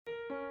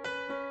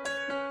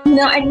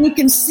And you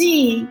can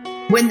see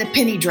when the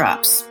penny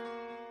drops.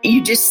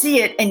 You just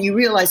see it and you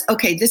realize,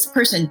 okay, this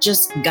person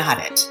just got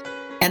it.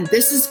 And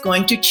this is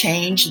going to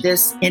change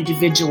this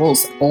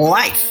individual's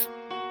life.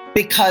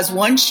 Because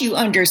once you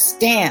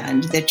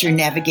understand that you're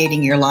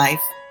navigating your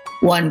life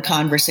one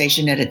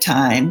conversation at a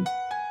time,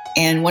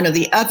 and one of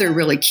the other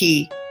really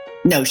key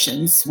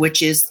notions,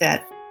 which is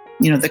that,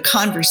 the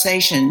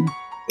conversation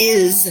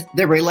is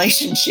the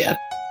relationship.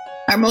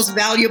 Our most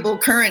valuable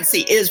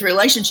currency is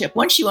relationship.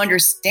 Once you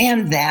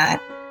understand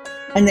that,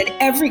 and that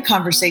every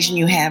conversation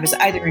you have is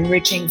either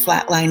enriching,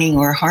 flatlining,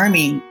 or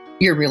harming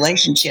your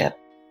relationship,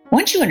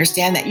 once you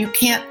understand that, you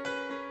can't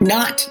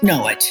not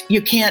know it.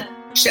 You can't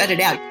shut it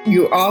out.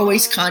 You're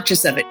always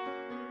conscious of it.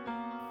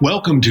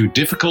 Welcome to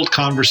Difficult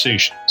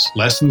Conversations,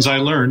 Lessons I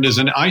Learned as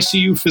an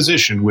ICU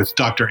physician with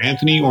Dr.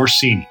 Anthony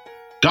Orsini.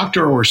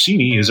 Dr.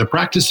 Orsini is a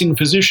practicing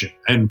physician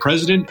and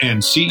president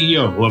and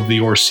CEO of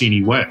the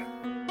Orsini Way.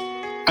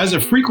 As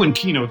a frequent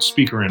keynote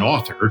speaker and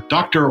author,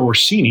 Dr.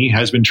 Orsini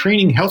has been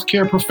training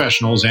healthcare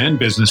professionals and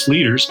business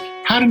leaders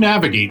how to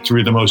navigate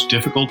through the most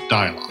difficult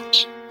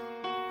dialogues.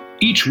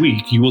 Each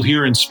week, you will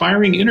hear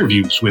inspiring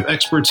interviews with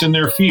experts in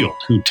their field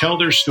who tell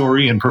their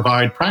story and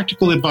provide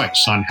practical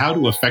advice on how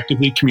to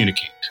effectively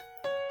communicate.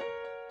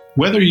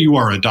 Whether you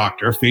are a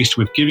doctor faced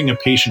with giving a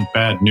patient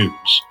bad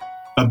news,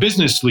 a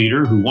business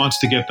leader who wants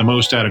to get the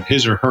most out of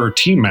his or her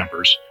team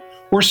members,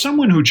 or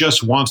someone who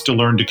just wants to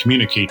learn to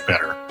communicate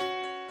better,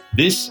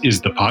 this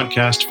is the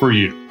podcast for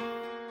you.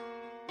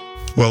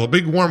 Well, a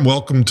big warm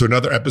welcome to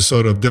another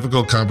episode of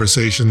Difficult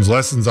Conversations,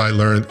 Lessons I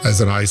Learned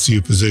as an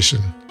ICU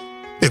physician.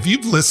 If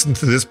you've listened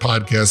to this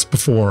podcast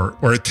before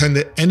or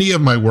attended any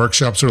of my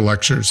workshops or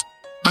lectures,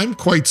 I'm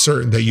quite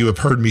certain that you have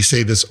heard me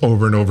say this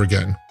over and over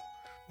again,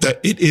 that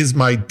it is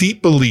my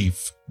deep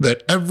belief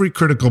that every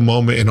critical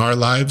moment in our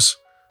lives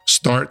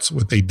starts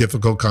with a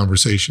difficult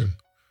conversation.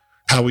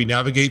 How we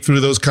navigate through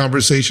those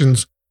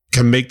conversations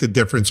can make the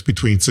difference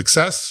between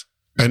success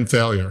and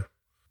failure.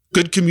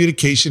 Good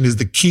communication is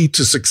the key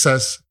to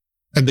success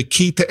and the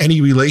key to any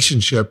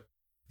relationship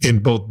in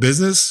both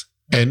business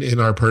and in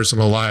our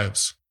personal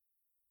lives.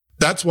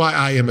 That's why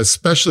I am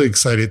especially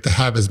excited to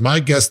have as my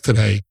guest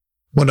today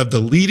one of the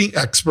leading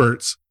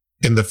experts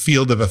in the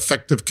field of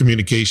effective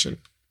communication.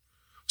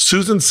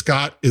 Susan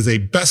Scott is a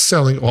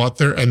best-selling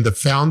author and the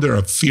founder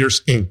of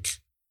Fierce Inc.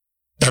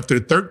 After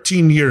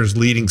 13 years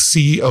leading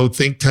CEO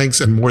think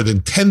tanks and more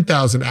than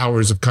 10,000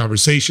 hours of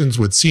conversations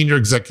with senior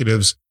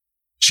executives,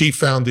 she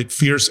founded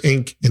Fierce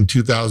Inc. in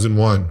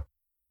 2001.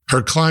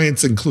 Her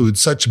clients include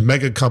such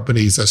mega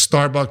companies as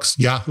Starbucks,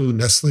 Yahoo,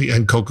 Nestle,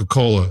 and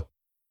Coca-Cola.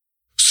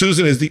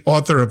 Susan is the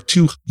author of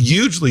 2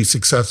 hugely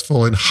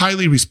successful and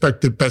highly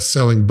respected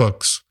best-selling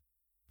books.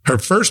 Her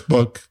first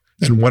book,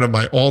 and one of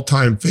my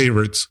all-time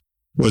favorites,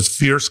 was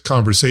Fierce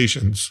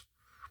Conversations.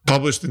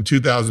 Published in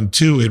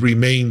 2002, it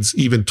remains,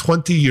 even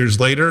 20 years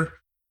later,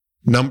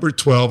 number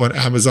 12 on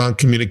Amazon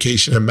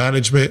Communication and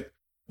Management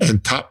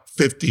and top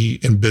 50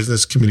 in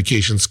business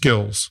communication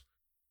skills.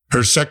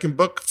 Her second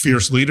book,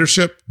 Fierce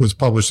Leadership, was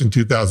published in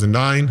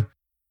 2009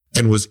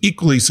 and was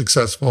equally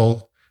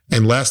successful.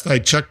 And last I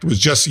checked was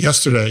just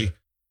yesterday,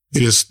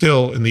 it is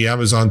still in the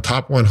Amazon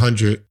Top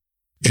 100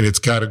 in its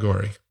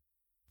category.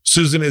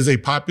 Susan is a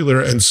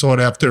popular and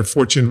sought-after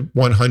Fortune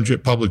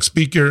 100 public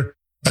speaker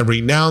and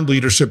renowned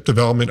leadership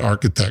development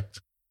architect.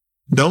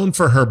 Known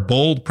for her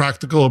bold,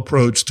 practical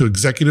approach to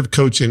executive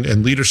coaching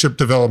and leadership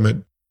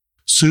development,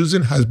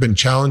 Susan has been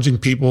challenging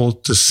people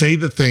to say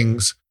the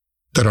things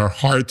that are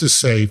hard to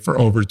say for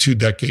over 2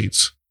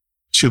 decades.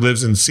 She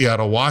lives in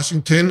Seattle,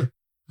 Washington.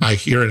 I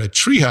hear in a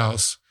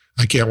treehouse.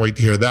 I can't wait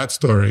to hear that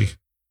story.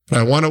 But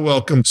I want to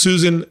welcome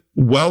Susan.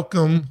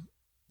 Welcome,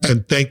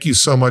 and thank you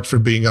so much for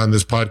being on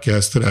this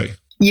podcast today.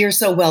 You're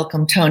so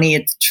welcome, Tony.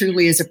 It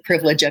truly is a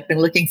privilege. I've been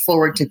looking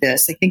forward to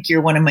this. I think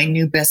you're one of my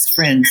new best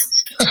friends.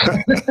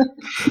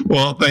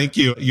 Well, thank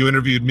you. You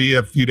interviewed me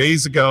a few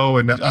days ago,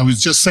 and I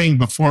was just saying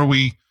before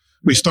we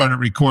started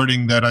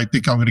recording that I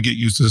think I'm going to get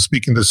used to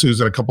speaking to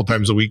Susan a couple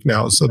times a week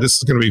now. So this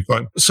is going to be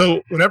fun.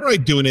 So whenever I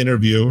do an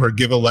interview or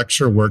give a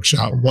lecture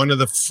workshop, one of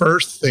the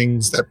first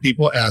things that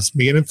people ask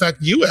me, and in fact,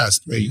 you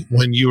asked me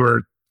when you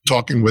were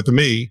talking with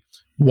me,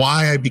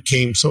 why I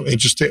became so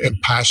interested and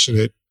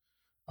passionate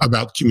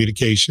about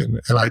communication.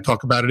 And I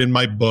talk about it in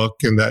my book,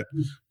 and that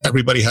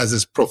everybody has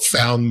this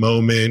profound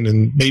moment,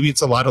 and maybe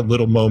it's a lot of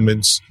little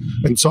moments.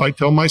 And so I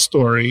tell my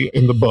story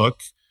in the book.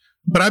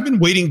 But I've been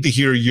waiting to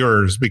hear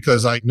yours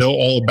because I know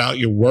all about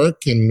your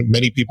work and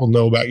many people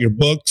know about your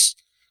books.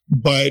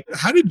 But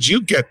how did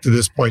you get to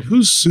this point?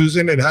 Who's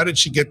Susan, and how did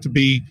she get to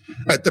be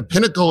at the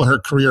pinnacle of her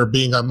career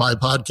being on my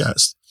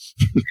podcast?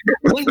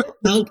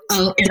 Well,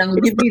 I'll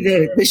give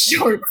you the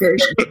short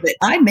version. But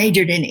I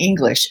majored in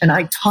English and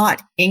I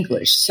taught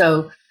English.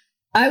 So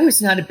I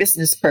was not a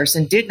business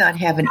person, did not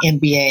have an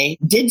MBA,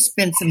 did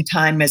spend some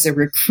time as a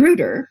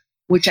recruiter,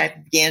 which I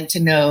began to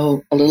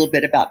know a little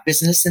bit about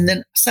business, and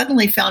then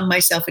suddenly found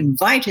myself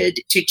invited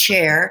to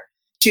chair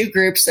 2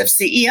 groups of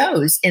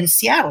CEOs in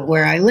Seattle,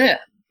 where I live.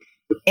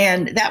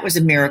 And that was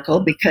a miracle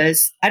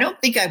because I don't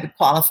think I would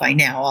qualify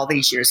now all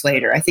these years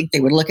later. I think they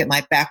would look at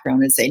my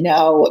background and say,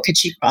 no, what could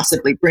she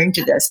possibly bring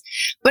to this?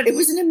 But it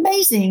was an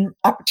amazing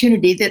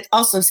opportunity that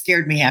also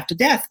scared me half to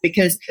death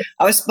because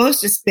I was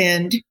supposed to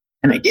spend,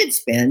 and I did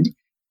spend,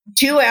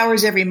 2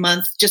 hours every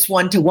month, just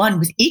one-to-one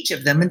with each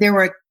of them. And there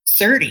were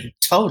 30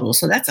 total.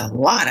 So that's a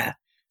lot of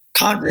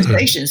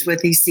conversations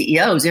with these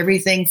CEOs,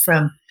 everything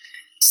from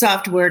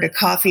software to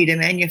coffee to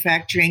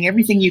manufacturing,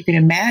 everything you can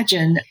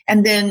imagine.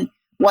 And then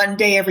one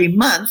day every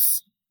month,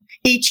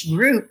 each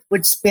group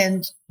would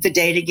spend the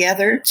day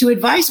together to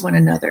advise one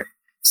another.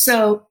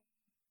 So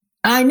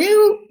I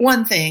knew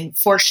one thing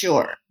for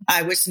sure.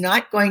 I was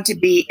not going to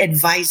be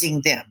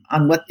advising them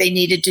on what they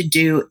needed to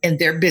do in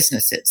their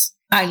businesses.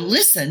 I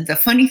listened. The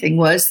funny thing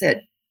was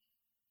that,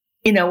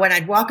 when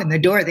I'd walk in the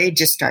door, they'd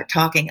just start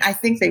talking. I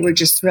think they were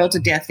just thrilled to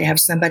death to have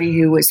somebody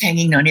who was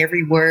hanging on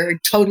every word,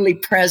 totally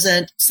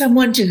present,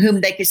 someone to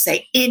whom they could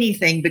say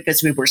anything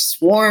because we were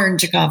sworn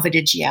to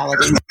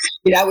confidentiality.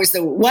 I was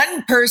the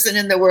one person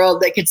in the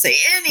world they could say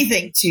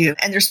anything to,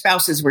 and their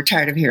spouses were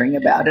tired of hearing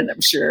about it,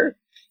 I'm sure.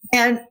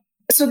 And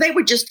so they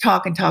would just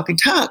talk and talk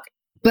and talk.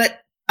 But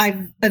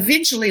I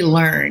eventually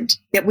learned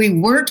that we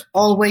weren't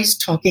always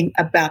talking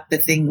about the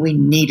thing we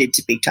needed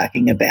to be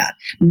talking about.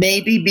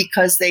 Maybe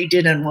because they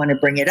didn't want to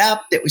bring it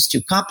up. It was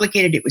too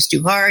complicated. It was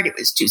too hard. It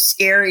was too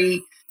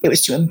scary. It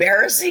was too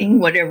embarrassing,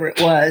 whatever it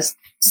was.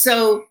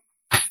 So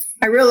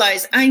I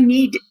realized I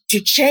need to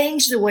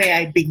change the way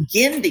I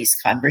begin these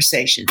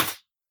conversations.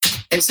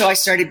 And so I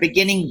started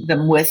beginning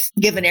them with,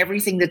 given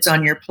everything that's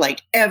on your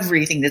plate,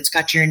 everything that's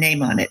got your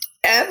name on it,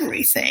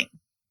 everything.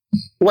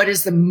 What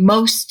is the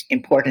most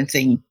important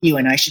thing you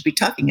and I should be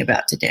talking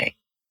about today?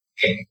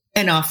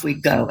 And off we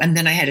go. And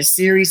then I had a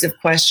series of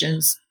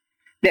questions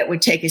that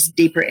would take us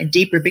deeper and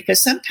deeper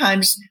because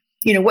sometimes,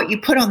 what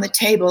you put on the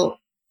table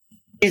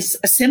is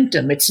a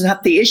symptom. It's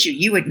not the issue.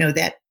 You would know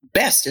that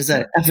best as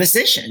a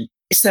physician.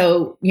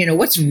 So,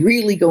 what's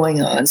really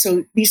going on?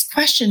 So these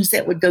questions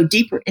that would go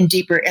deeper and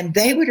deeper, and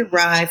they would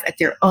arrive at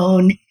their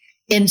own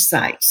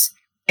insights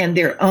and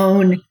their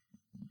own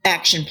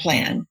action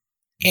plan.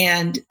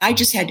 And I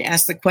just had to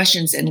ask the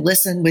questions and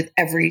listen with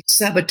every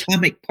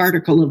subatomic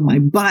particle of my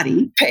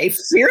body, pay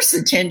fierce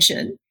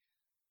attention.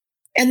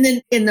 And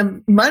then in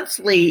the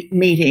monthly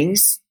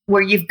meetings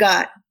where you've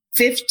got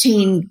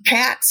 15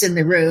 cats in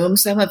the room,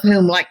 some of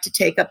whom like to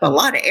take up a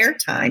lot of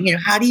airtime,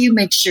 how do you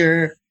make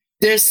sure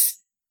this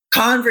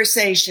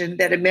conversation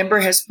that a member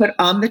has put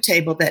on the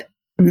table that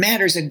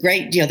matters a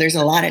great deal, there's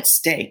a lot at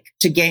stake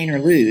to gain or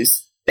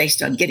lose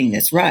based on getting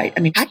this right? I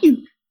mean, how do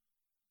you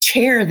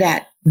chair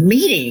that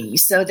meeting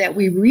so that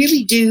we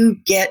really do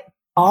get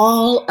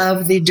all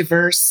of the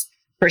diverse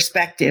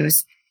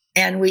perspectives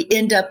and we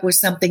end up with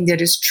something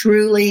that is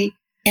truly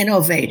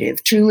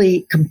innovative,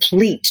 truly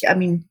complete? I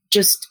mean,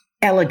 just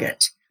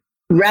elegant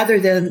rather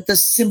than the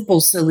simple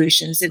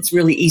solutions it's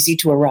really easy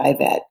to arrive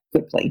at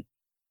quickly.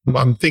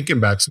 I'm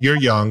thinking back. So you're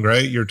young,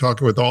 right? You're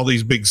talking with all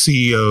these big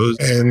CEOs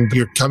and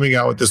you're coming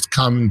out with this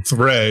common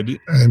thread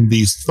and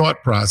these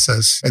thought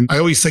process. And I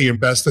always say you're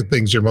best at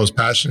things you're most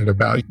passionate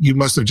about. You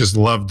must have just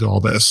loved all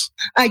this.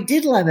 I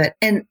did love it.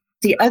 And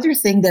the other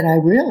thing that I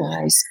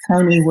realized,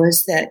 Tony,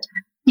 was that,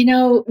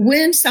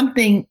 when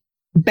something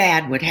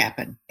bad would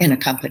happen in a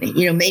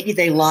company, maybe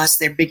they lost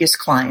their biggest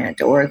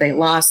client or they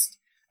lost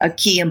a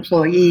key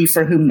employee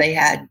for whom they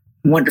had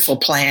wonderful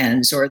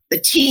plans, or the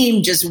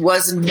team just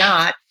was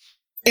not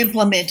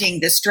implementing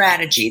the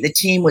strategy. The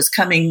team was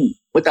coming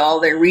with all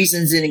their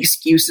reasons and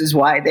excuses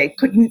why they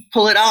couldn't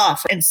pull it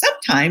off. And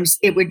sometimes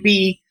it would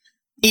be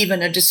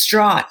even a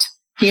distraught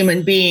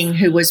human being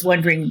who was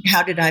wondering,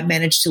 how did I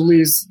manage to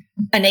lose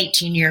an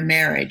 18-year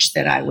marriage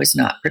that I was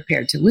not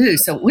prepared to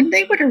lose? So when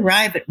they would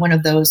arrive at one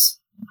of those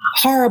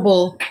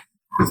horrible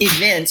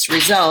events,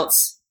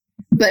 results,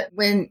 but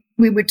when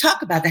we would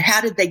talk about that,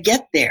 how did they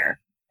get there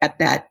at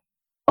that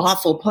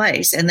awful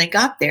place? And they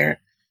got there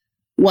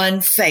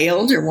one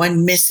failed or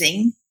one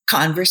missing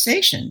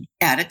conversation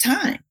at a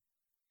time.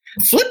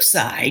 Flip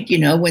side,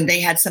 when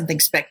they had something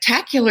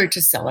spectacular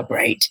to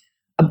celebrate,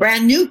 a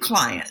brand new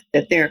client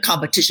that their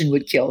competition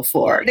would kill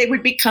for, they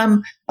would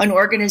become an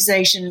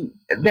organization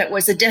that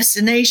was a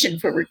destination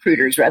for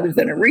recruiters rather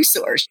than a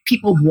resource.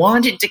 People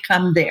wanted to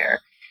come there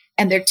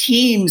and their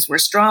teams were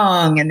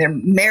strong and their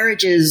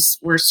marriages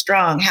were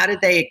strong. How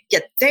did they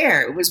get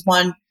there? It was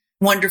one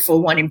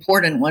wonderful, one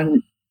important,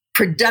 one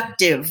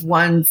productive,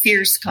 one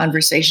fierce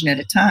conversation at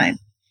a time.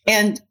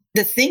 And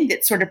the thing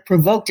that sort of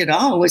provoked it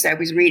all was I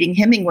was reading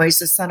Hemingway's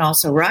The Sun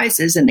Also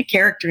Rises, and the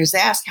character is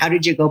asked, how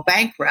did you go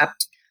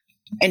bankrupt?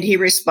 And he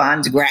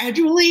responds,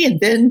 gradually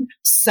and then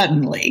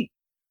suddenly.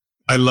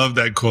 I love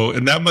that quote.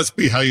 And that must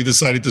be how you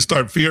decided to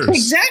start Fierce.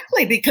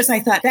 Exactly, because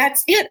I thought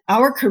that's it.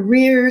 Our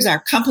careers,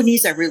 our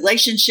companies, our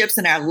relationships,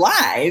 and our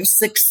lives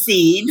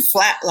succeed,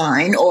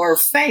 flatline, or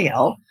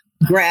fail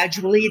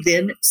gradually,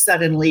 then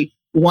suddenly,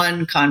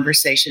 one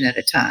conversation at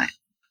a time.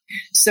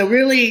 So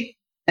really,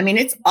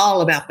 it's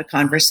all about the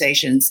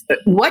conversations. But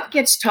what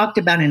gets talked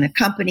about in a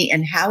company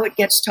and how it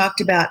gets talked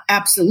about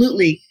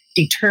absolutely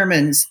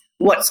determines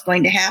what's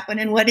going to happen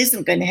and what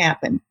isn't going to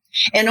happen.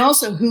 And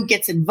also who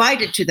gets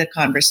invited to the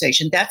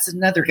conversation. That's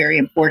another very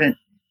important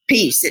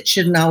piece. It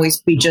shouldn't always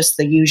be just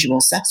the usual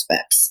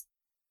suspects.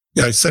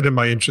 Yeah, I said in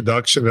my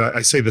introduction,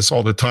 I say this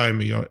all the time,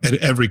 at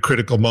every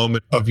critical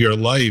moment of your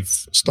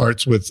life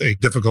starts with a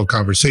difficult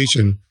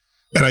conversation.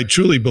 And I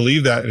truly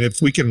believe that. And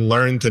if we can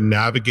learn to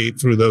navigate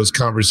through those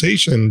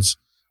conversations,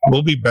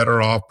 we'll be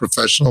better off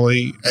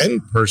professionally and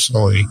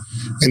personally.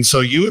 And so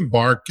you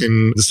embarked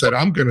and said,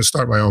 I'm going to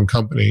start my own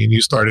company. And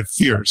you started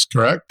Fierce,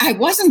 correct? I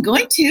wasn't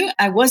going to.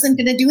 I wasn't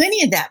going to do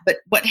any of that. But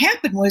what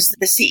happened was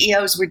the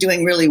CEOs were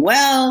doing really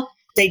well.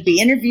 They'd be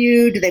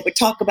interviewed. They would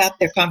talk about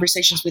their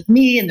conversations with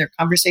me and their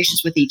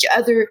conversations with each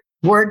other.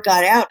 Word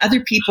got out.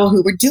 Other people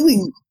who were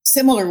doing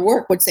similar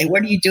work would say,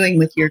 what are you doing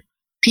with your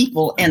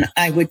people? And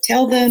I would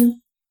tell them.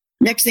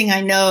 Next thing I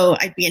know,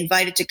 I'd be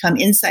invited to come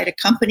inside a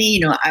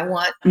company. I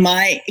want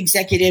my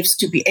executives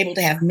to be able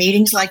to have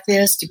meetings like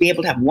this, to be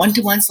able to have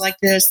one-to-ones like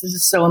this. This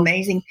is so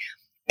amazing.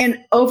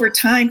 And over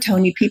time,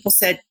 Tony, people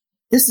said,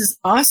 this is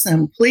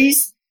awesome.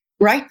 Please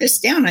write this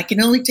down. I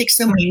can only take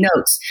so many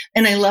notes.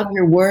 And I love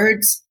your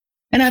words.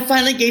 And I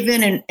finally gave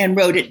in and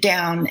wrote it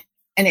down.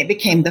 And it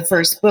became the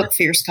first book,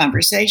 Fierce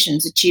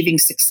Conversations, Achieving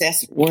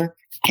Success at Work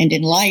and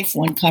in Life,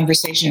 One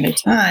Conversation at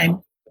a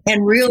Time,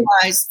 and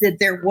realized that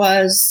there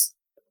was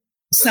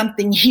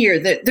something here,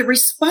 the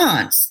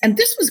response. And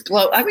this was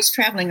I was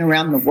traveling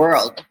around the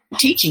world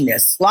teaching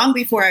this long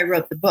before I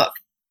wrote the book.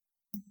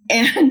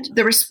 And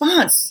the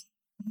response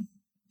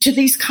to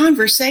these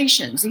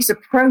conversations, these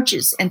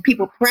approaches, and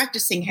people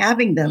practicing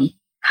having them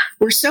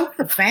were so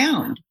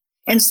profound.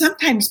 And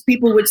sometimes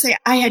people would say,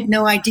 I had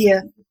no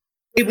idea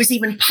it was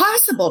even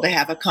possible to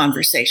have a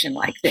conversation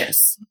like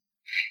this.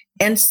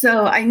 And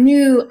so I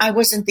knew I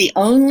wasn't the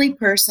only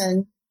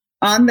person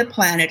on the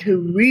planet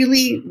who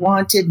really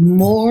wanted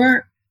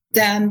more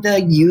than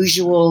the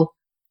usual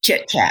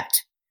chit chat.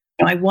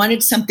 I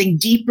wanted something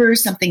deeper,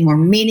 something more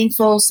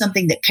meaningful,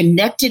 something that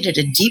connected at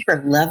a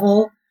deeper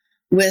level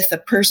with the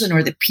person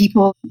or the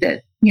people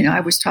that, I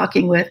was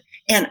talking with.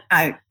 And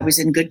I was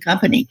in good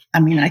company.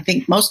 I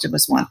think most of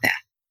us want that.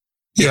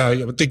 Yeah,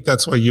 I think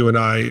that's why you and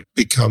I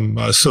become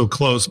so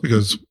close,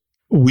 because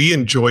we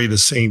enjoy the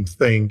same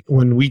thing.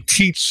 When we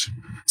teach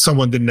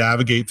someone to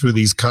navigate through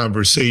these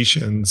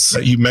conversations,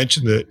 you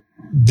mentioned that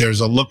there's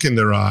a look in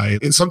their eye.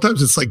 And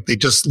sometimes it's like they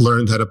just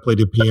learned how to play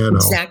the piano.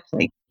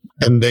 Exactly.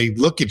 And they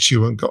look at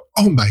you and go,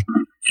 oh my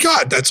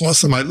God, that's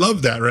awesome. I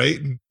love that, right?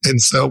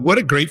 And so what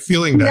a great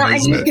feeling that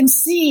is. And you can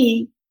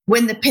see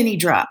when the penny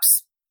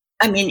drops.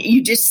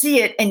 You just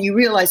see it and you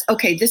realize,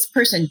 okay, this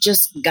person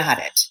just got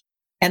it.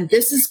 And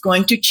this is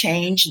going to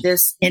change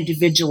this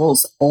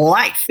individual's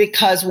life,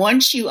 because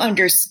once you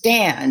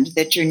understand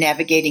that you're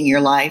navigating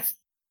your life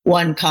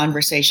one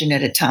conversation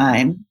at a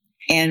time,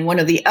 and one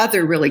of the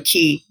other really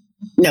key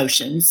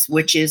notions,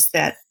 which is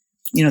that,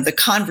 the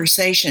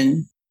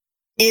conversation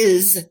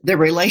is the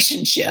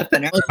relationship.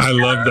 And I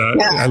love that.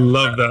 Yeah. I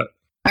love that.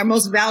 Our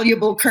most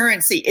valuable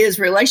currency is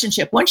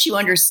relationship. Once you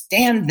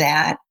understand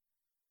that,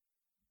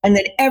 and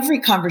that every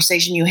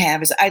conversation you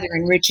have is either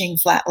enriching,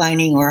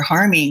 flatlining, or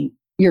harming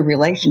your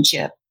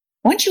relationship.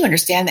 Once you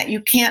understand that,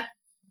 you can't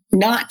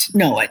not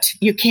know it.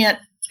 You can't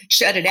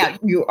shut it out.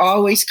 You're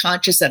always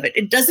conscious of it.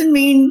 It doesn't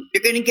mean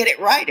you're going to get it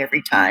right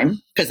every time,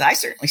 because I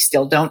certainly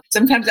still don't.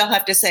 Sometimes I'll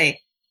have to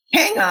say,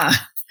 hang on,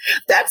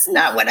 that's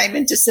not what I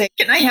meant to say.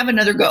 Can I have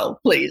another go,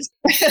 please?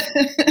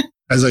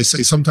 As I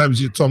say,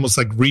 sometimes it's almost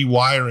like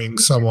rewiring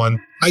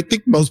someone. I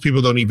think most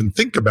people don't even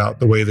think about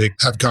the way they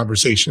have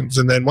conversations.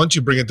 And then once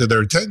you bring it to their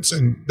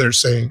attention, they're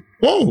saying,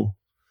 whoa,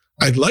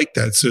 I like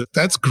that. So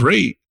that's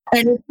great.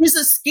 And it is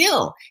a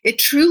skill. It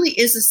truly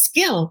is a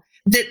skill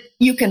that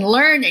you can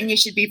learn, and you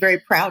should be very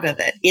proud of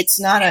it. It's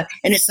not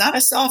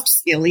a soft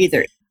skill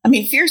either.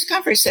 Fierce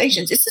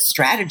Conversations, it's a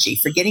strategy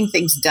for getting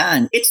things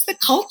done. It's the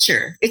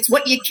culture. It's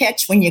what you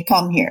catch when you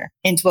come here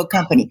into a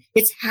company.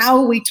 It's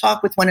how we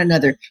talk with one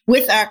another,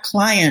 with our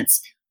clients,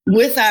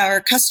 with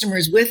our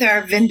customers, with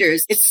our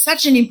vendors. It's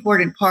such an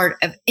important part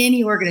of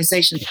any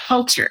organization's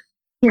culture.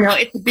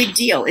 It's a big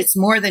deal. It's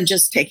more than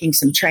just taking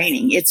some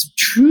training. It's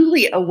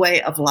truly a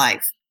way of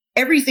life.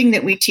 Everything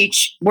that we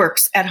teach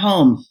works at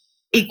home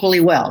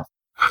equally well.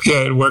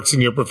 Yeah, it works in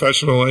your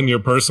professional and your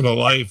personal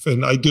life.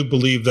 And I do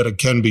believe that it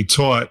can be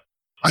taught.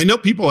 I know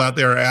people out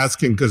there are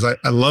asking, because I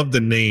love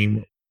the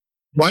name.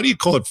 Why do you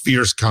call it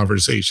Fierce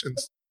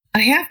Conversations?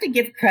 I have to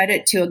give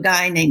credit to a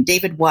guy named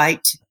David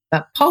White,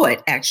 a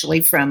poet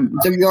actually from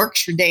the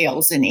Yorkshire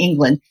Dales in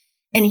England.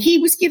 And he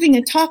was giving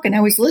a talk and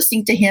I was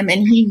listening to him,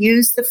 and he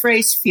used the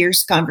phrase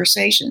Fierce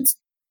Conversations.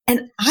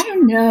 And I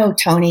don't know,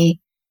 Tony,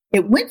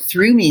 it went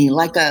through me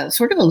like a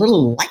sort of a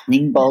little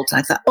lightning bolt.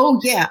 I thought,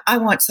 oh yeah, I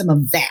want some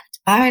of that.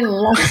 I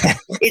love that.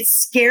 It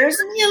scares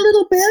me a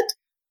little bit,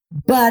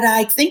 but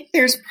I think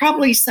there's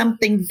probably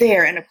something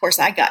there. And of course,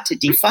 I got to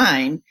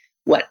define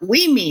what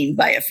we mean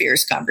by a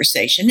fierce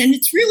conversation. And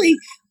it's really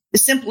the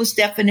simplest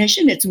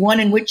definition. It's one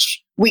in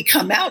which we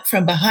come out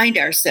from behind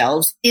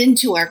ourselves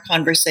into our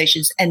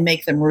conversations and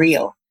make them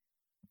real.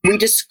 We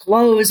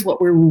disclose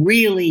what we're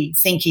really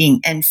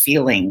thinking and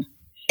feeling.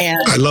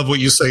 And I love what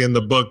you say in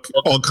the book.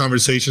 All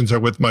conversations are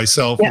with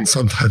myself, and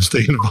sometimes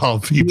they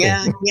involve people.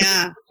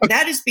 Yeah.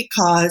 That is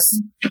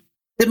because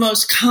the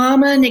most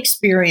common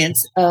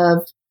experience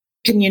of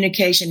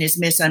communication is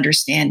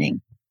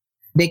misunderstanding,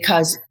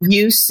 because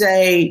you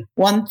say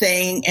one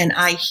thing and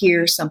I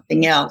hear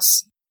something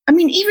else. I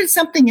mean, even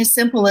something as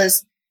simple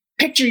as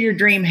picture your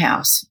dream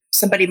house.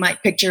 Somebody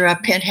might picture a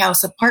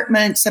penthouse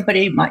apartment.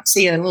 Somebody might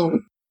see a little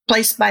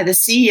place by the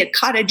sea, a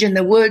cottage in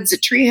the woods, a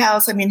tree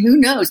house. I mean, who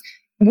knows?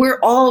 We're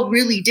all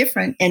really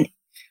different. And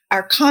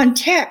our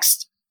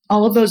context,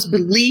 all of those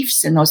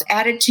beliefs and those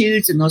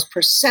attitudes and those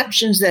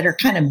perceptions that are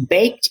kind of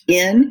baked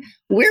in,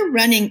 we're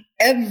running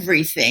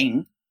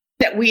everything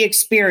that we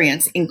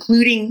experience,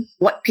 including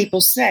what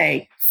people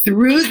say,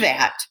 through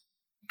that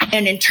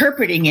and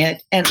interpreting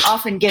it and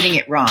often getting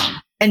it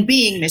wrong and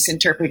being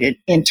misinterpreted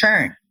in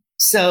turn.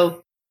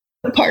 So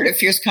part of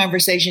Fierce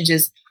Conversations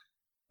is,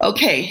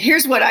 okay,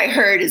 here's what I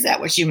heard. Is that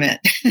what you meant?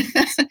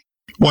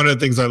 One of the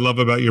things I love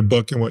about your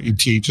book and what you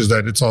teach is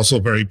that it's also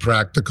very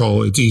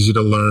practical. It's easy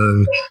to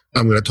learn.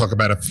 I'm going to talk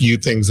about a few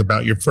things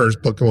about your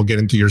first book, and we'll get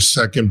into your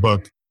second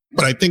book.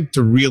 But I think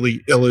to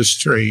really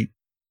illustrate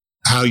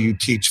how you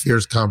teach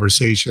Fierce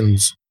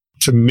Conversations,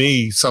 to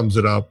me, sums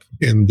it up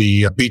in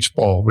the beach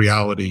ball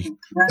reality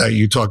that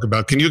you talk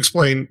about. Can you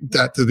explain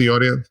that to the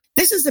audience?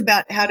 This is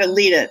about how to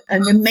lead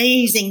an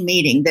amazing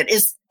meeting that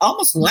is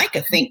almost like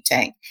a think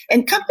tank.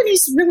 And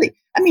companies really,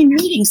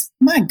 meetings,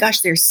 my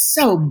gosh, they're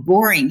so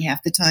boring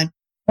half the time.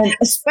 And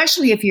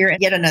especially if you're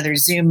in yet another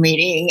Zoom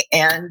meeting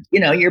and,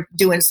 you're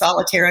doing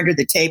solitaire under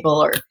the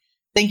table or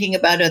thinking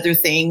about other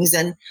things.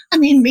 And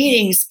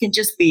meetings can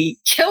just be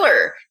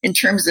killer in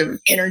terms of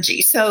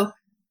energy. So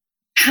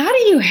how do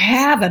you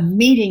have a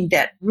meeting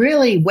that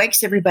really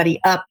wakes everybody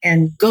up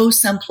and goes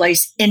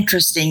someplace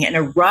interesting and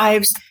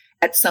arrives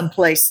at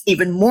someplace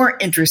even more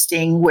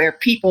interesting where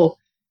people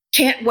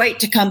can't wait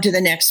to come to the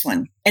next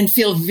one and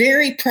feel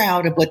very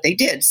proud of what they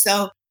did?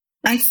 So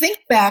I think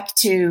back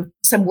to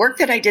some work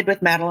that I did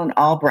with Madeleine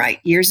Albright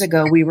years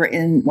ago. We were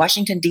in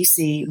Washington,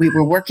 D.C. We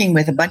were working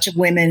with a bunch of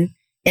women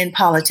in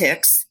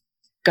politics.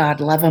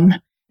 God love them.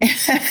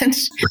 And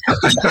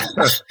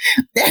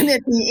then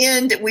at the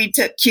end, we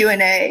took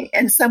Q&A,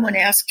 and someone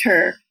asked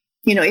her,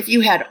 if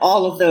you had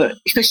all of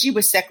because she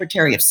was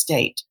Secretary of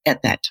State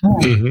at that time.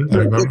 Mm-hmm. I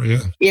remember, yeah.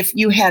 If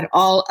you had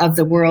all of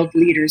the world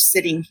leaders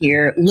sitting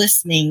here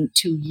listening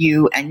to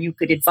you and you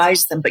could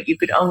advise them, but you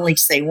could only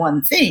say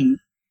one thing,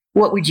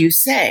 what would you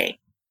say?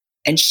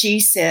 And she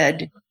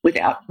said,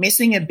 without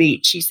missing a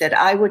beat, she said,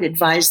 I would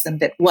advise them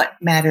that what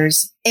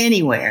matters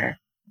anywhere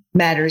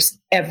matters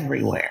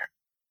everywhere.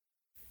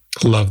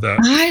 Love that.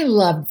 I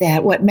love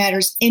that. What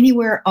matters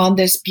anywhere on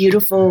this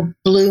beautiful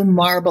blue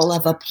marble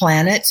of a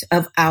planet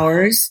of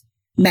ours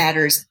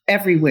matters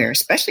everywhere,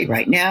 especially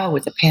right now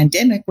with the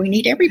pandemic. We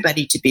need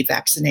everybody to be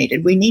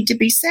vaccinated. We need to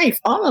be safe,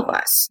 all of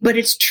us. But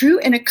it's true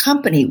in a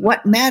company.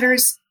 What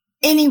matters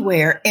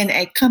anywhere in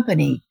a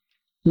company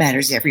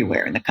matters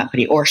everywhere in the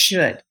company, or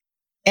should.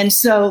 And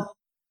so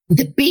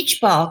the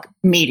beach ball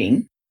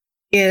meeting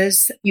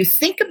is, you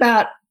think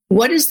about,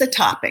 what is the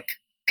topic?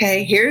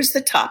 Okay, here's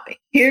the topic.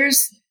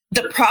 Here's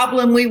the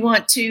problem we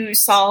want to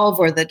solve,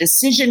 or the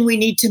decision we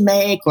need to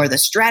make, or the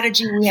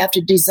strategy we have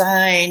to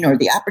design, or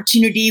the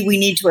opportunity we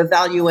need to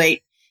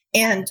evaluate.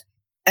 And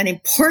an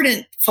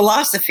important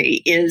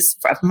philosophy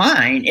of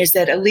mine is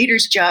that a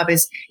leader's job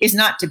is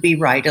not to be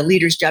right. A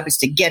leader's job is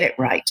to get it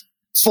right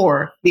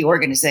for the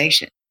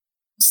organization.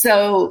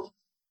 So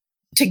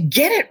to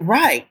get it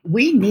right,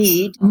 we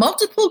need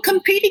multiple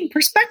competing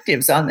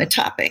perspectives on the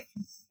topic.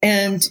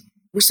 And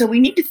so we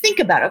need to think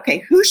about, okay,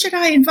 who should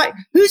I invite?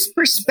 Whose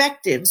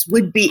perspectives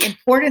would be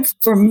important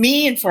for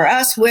me and for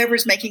us,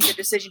 whoever's making the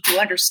decision, to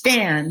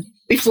understand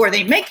before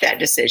they make that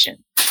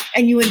decision?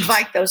 And you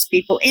invite those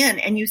people in,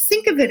 and you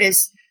think of it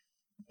as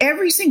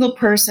every single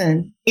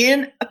person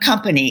in a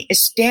company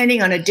is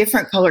standing on a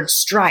different colored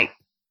stripe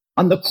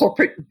on the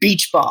corporate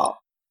beach ball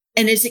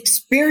and is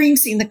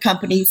experiencing the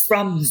company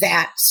from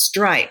that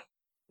stripe.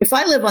 If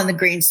I live on the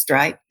green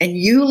stripe and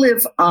you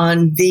live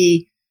on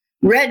the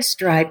red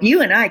stripe, you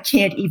and I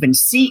can't even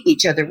see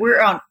each other.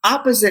 We're on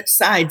opposite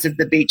sides of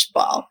the beach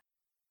ball.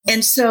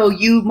 And so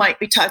you might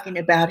be talking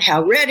about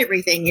how red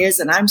everything is,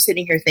 and I'm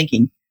sitting here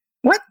thinking,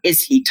 what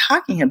is he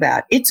talking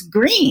about? It's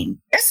green.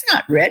 That's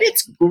not red,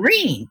 it's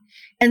green.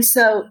 And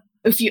so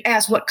if you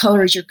ask, what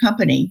color is your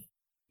company?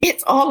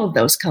 It's all of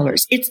those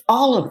colors. It's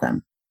all of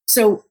them.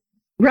 So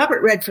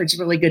Robert Redford's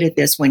really good at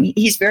this one.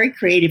 He's very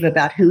creative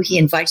about who he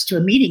invites to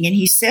a meeting. And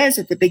he says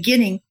at the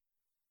beginning,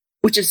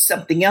 which is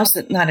something else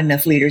that not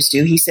enough leaders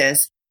do, he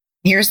says,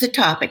 here's the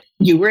topic.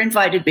 You were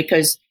invited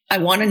because I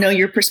want to know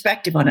your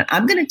perspective on it.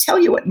 I'm going to tell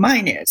you what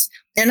mine is.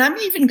 And I'm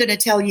even going to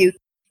tell you,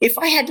 if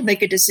I had to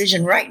make a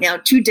decision right now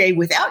today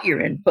without your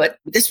input,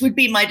 this would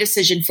be my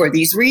decision for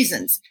these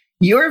reasons.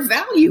 Your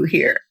value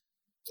here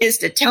is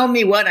to tell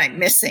me what I'm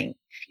missing.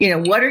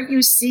 What are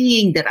you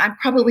seeing that I'm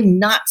probably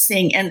not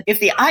seeing? And if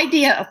the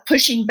idea of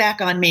pushing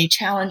back on me,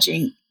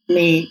 challenging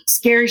me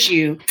scares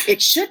you,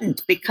 it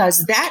shouldn't,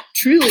 because that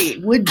truly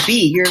would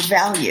be your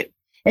value.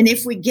 And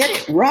if we get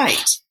it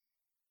right,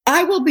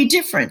 I will be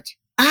different.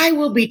 I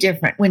will be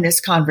different when this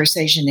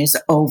conversation is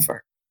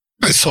over.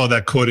 I saw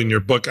that quote in your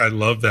book. I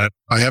love that.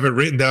 I have it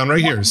written down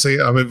right here. Say,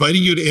 I'm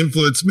inviting you to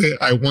influence me.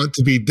 I want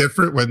to be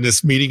different when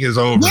this meeting is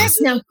over.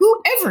 Yes. Now,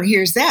 whoever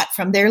hears that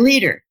from their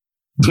leader?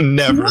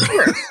 Never.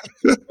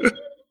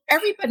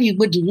 Everybody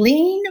would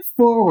lean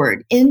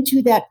forward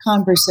into that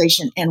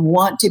conversation and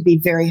want to be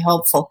very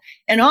helpful.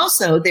 And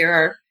also, there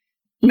are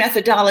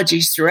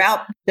methodologies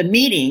throughout the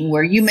meeting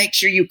where you make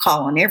sure you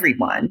call on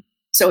everyone.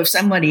 So if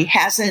somebody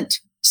hasn't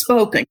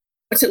spoken,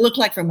 what's it look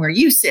like from where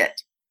you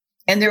sit?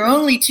 And there are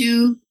only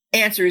two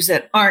answers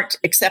that aren't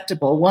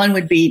acceptable. One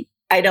would be,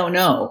 I don't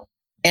know.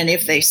 And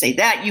if they say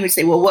that, you would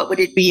say, well, what would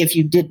it be if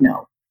you did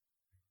know?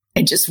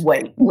 And just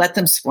wait, let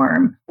them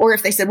squirm. Or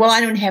if they said, well, I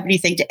don't have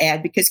anything to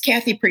add because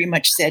Kathy pretty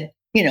much said,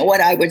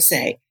 what I would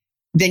say,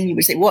 then you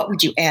would say, what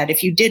would you add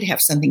if you did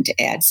have something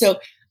to add? So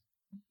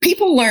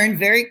people learn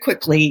very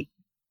quickly.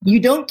 You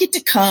don't get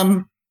to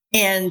come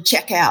and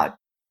check out.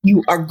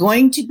 You are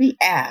going to be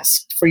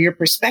asked for your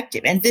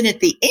perspective. And then at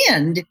the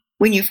end,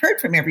 when you've heard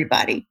from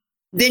everybody,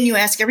 then you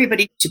ask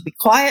everybody to be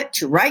quiet,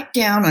 to write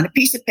down on a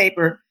piece of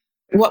paper,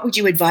 what would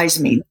you advise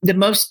me? The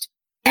most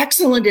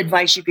excellent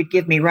advice you could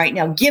give me right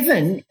now,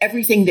 given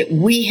everything that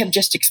we have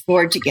just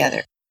explored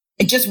together.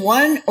 And just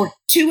one or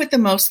two at the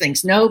most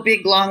things, no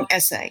big long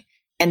essay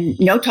and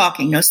no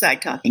talking, no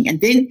side talking. And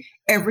then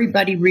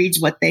everybody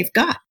reads what they've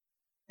got.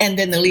 And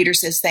then the leader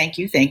says, thank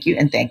you, thank you,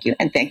 and thank you,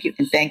 and thank you,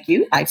 and thank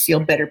you. I feel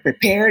better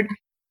prepared.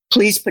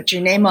 Please put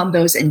your name on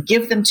those and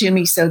give them to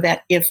me so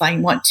that if I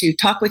want to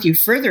talk with you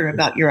further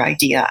about your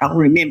idea, I'll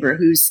remember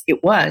whose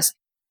it was.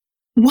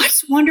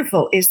 What's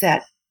wonderful is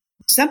that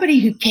somebody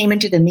who came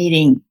into the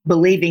meeting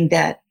believing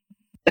that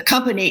the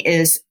company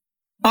is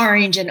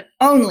orange and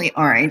only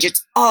orange,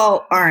 it's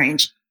all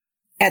orange.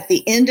 At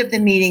the end of the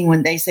meeting,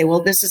 when they say,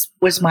 well,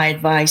 was my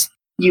advice,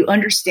 you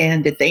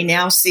understand that they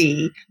now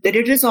see that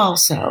it is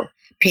also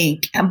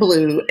pink and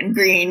blue and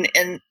green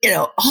and,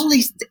 all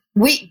these,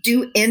 we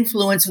do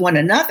influence one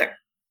another.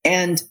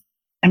 And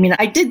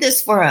I did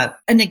this for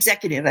an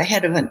executive, a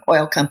head of an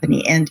oil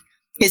company, and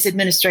his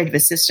administrative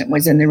assistant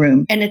was in the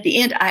room. And at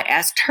the end, I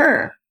asked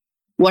her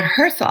what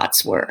her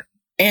thoughts were.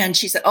 And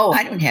she said, oh,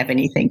 I don't have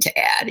anything to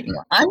add.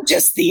 I'm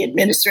just the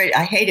administrator.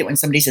 I hate it when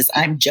somebody says,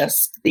 I'm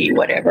just the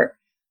whatever.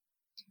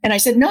 And I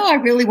said, no, I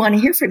really want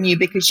to hear from you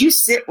because you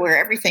sit where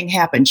everything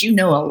happens. You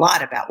know a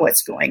lot about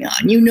what's going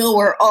on. You know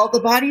where all the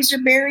bodies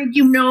are buried.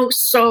 You know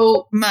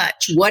so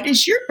much. What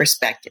is your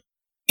perspective?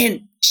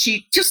 And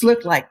she just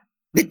looked like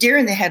the deer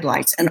in the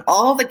headlights. And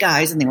all the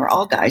guys, and they were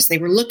all guys, they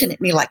were looking at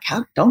me like,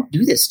 don't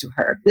do this to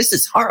her. This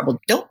is horrible.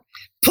 Don't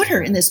put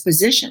her in this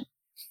position.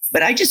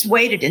 But I just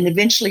waited. And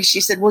eventually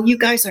she said, well, you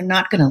guys are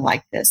not going to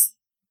like this.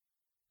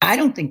 I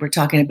don't think we're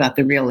talking about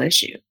the real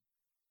issue.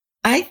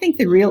 I think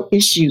the real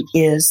issue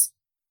is,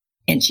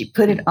 and she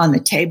put it on the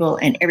table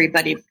and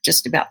everybody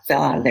just about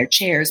fell out of their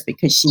chairs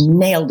because she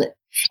nailed it.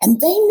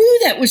 And they knew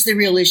that was the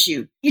real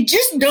issue. You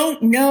just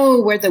don't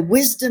know where the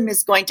wisdom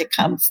is going to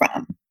come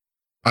from.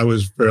 I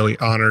was fairly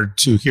honored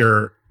to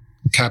hear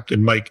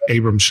Captain Mike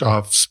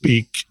Abramshoff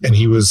speak, and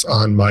he was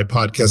on my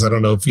podcast. I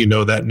don't know if you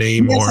know that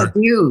name. Yes, I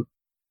do.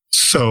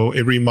 So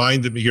it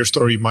reminded me, your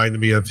story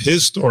reminded me of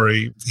his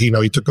story. He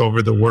took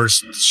over the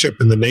worst ship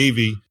in the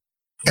Navy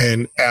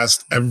and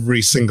asked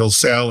every single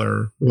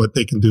sailor what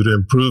they can do to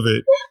improve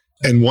it.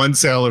 And one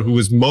sailor who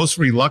was most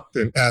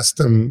reluctant asked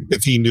him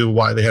if he knew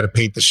why they had to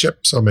paint the ship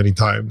so many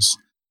times.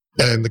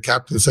 And the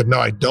captain said, no,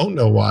 I don't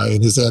know why.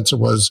 And his answer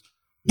was,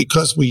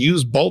 because we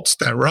use bolts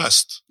that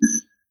rust.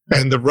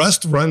 And the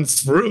rust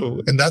runs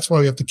through. And that's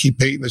why we have to keep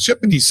painting the ship.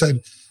 And he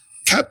said,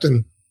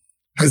 Captain,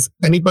 has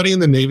anybody in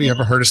the Navy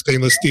ever heard of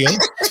stainless steel?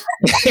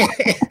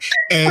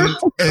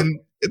 and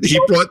he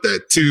brought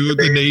that to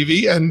the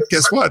Navy, and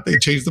guess what? They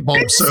changed the bulb.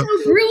 That's so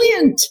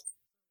brilliant.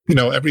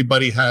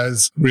 Everybody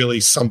has really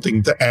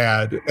something to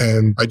add.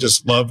 And I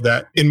just love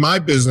that. In my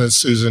business,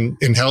 Susan,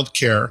 in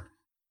healthcare,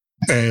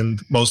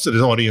 and most of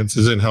the audience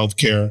is in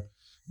healthcare,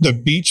 the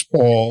beach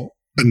ball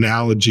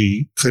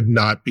analogy could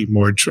not be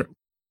more true.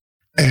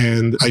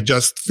 And I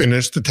just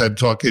finished the TED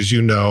Talk, as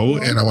you know,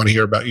 and I want to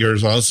hear about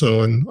yours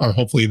also. And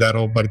hopefully by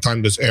the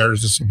time this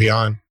airs, this will be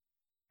on.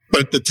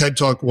 But the TED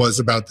Talk was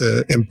about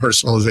the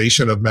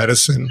impersonalization of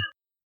medicine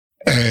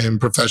and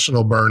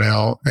professional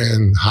burnout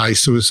and high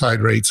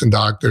suicide rates in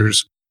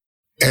doctors.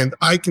 And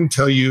I can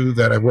tell you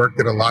that I've worked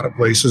at a lot of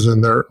places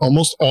and they're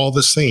almost all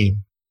the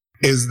same,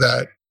 is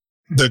that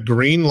the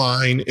green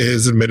line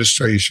is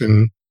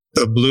administration,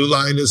 the blue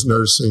line is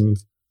nursing,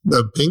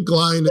 the pink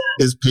line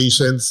is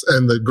patients,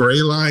 and the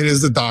gray line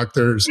is the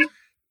doctors,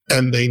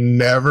 and they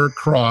never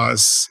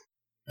cross.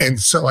 And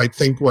so I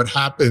think what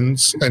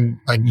happens, and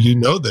you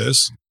know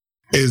this,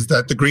 is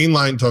that the green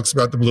line talks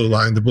about the blue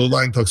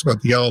line talks about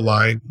the yellow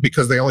line,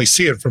 because they only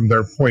see it from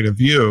their point of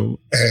view.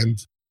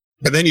 And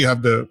then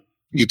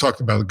you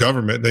talked about the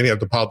government, then you have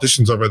the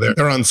politicians over there.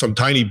 They're on some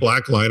tiny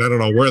black line. I don't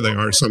know where they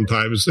are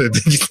sometimes.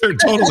 They're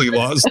totally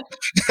lost.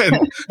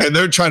 And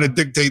they're trying to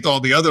dictate all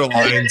the other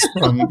lines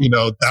from,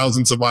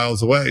 thousands of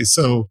miles away.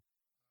 So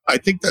I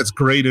think that's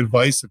great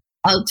advice.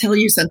 I'll tell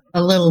you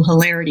a little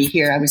hilarity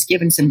here. I was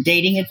given some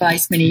dating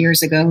advice many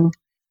years ago.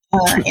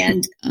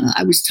 And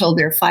I was told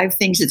there are 5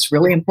 things that's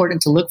really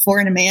important to look for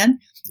in a man.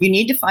 You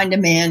need to find a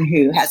man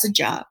who has a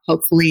job,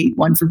 hopefully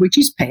one for which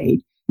he's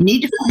paid. You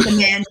need to find a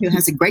man who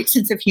has a great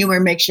sense of humor,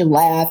 makes you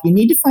laugh. You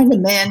need to find a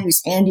man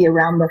who's handy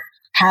around the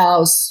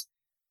house.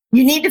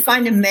 You need to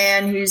find a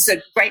man who's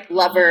a great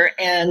lover.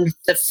 And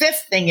the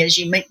 5th thing is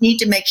you need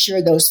to make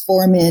sure those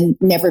 4 men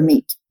never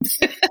meet.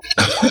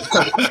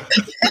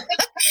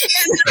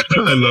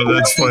 I love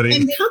that's funny.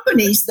 In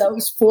companies,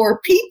 those 4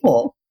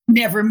 people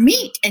never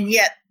meet. And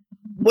yet,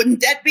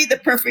 wouldn't that be the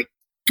perfect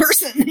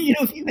person?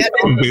 That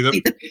would be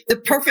the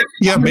perfect.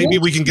 Yeah, maybe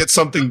we can get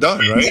something done,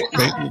 right?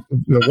 Yeah.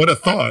 What a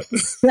thought.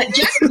 But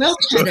Jack Welch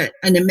had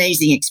an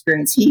amazing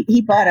experience.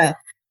 He bought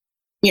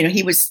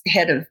he was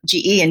head of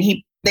GE, and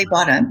they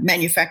bought a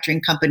manufacturing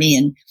company,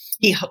 and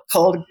he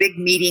called a big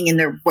meeting in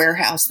their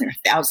warehouse. There were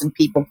 1,000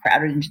 people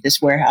crowded into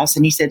this warehouse.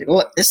 And he said,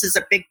 look, this is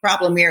a big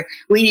problem here.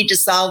 We need to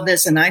solve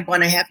this. And I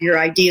want to have your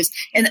ideas.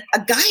 And a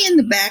guy in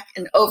the back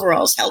in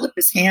overalls held up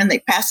his hand. They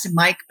passed a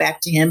mic back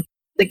to him.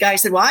 The guy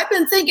said, well, I've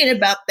been thinking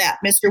about that,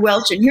 Mr.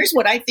 Welch, and here's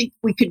what I think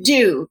we could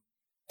do.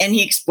 And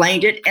he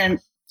explained it. And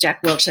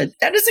Jack Welch said,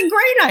 that is a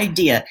great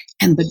idea.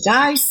 And the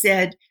guy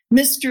said,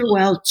 Mr.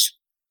 Welch,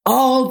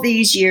 all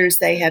these years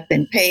they have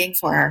been paying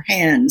for our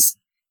hands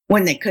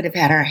when they could have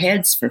had our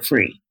heads for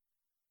free.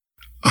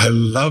 I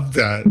love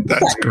that.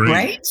 That's great.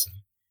 Right?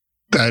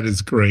 That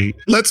is great.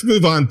 Let's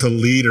move on to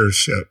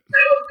leadership.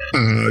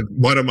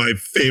 One of my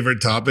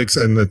favorite topics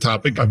and the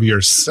topic of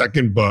your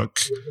second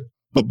book.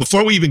 But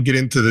before we even get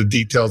into the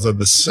details of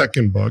the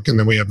second book, and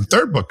then we have the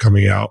third book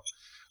coming out,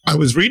 I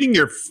was reading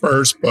your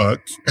first book,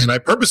 and I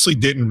purposely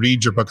didn't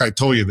read your book. I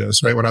told you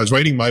this, right? When I was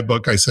writing my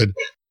book, I said,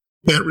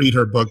 can't read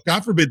her book.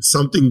 God forbid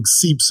something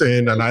seeps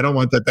in, and I don't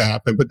want that to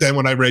happen. But then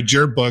when I read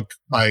your book,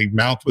 my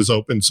mouth was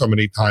open so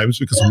many times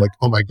because I'm like,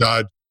 oh my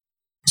God.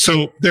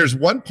 So there's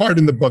one part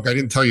in the book, I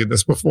didn't tell you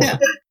this before. Yeah.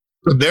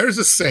 So there's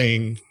a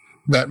saying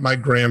that my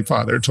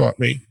grandfather taught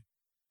me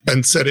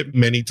and said it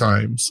many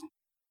times.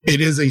 It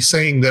is a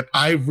saying that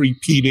I've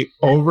repeated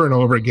over and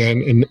over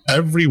again in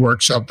every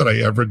workshop that I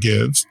ever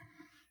give.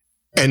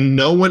 And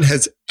no one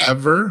has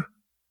ever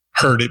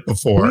heard it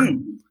before.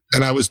 Mm.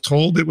 And I was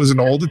told it was an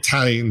old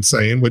Italian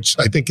saying, which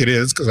I think it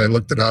is because I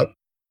looked it up.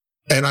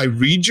 And I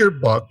read your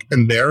book,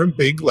 and there in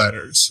big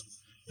letters,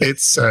 it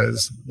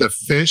says, the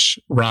fish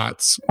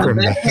rots from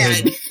the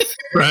head.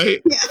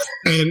 Right? Yeah.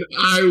 And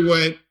I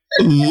went,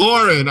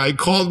 Lauren, I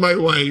called my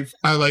wife.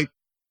 It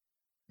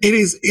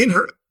is in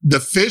her. The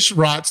fish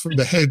rots from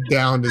the head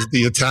down is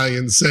the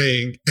Italian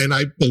saying. And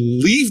I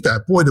believe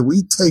that. Boy, do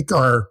we take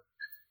our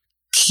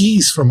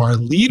keys from our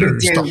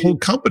leaders, the whole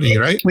company,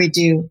 right? We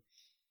do.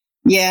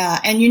 Yeah.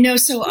 And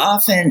so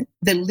often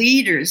the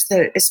leaders,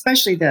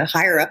 especially the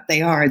higher up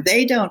they are,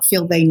 they don't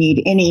feel they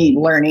need any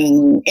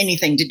learning,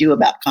 anything to do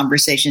about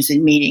conversations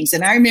and meetings.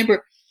 And I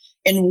remember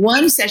in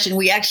one session,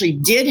 we actually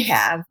did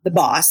have the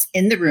boss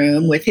in the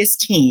room with his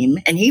team,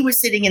 and he was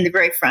sitting in the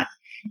very front.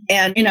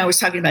 And, I was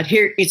talking about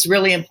here, it's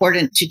really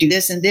important to do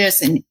this and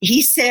this. And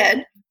he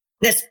said,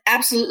 that's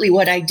absolutely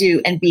what I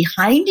do. And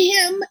behind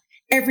him,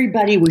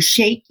 everybody was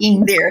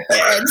shaking their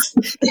heads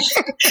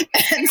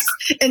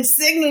and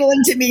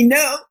signaling to me,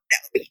 no,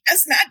 he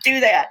does not do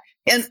that.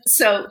 And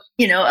so,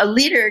 a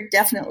leader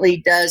definitely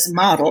does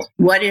model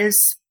what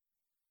is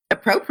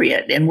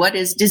appropriate and what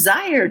is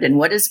desired and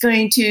what is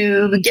going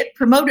to get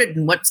promoted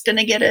and what's going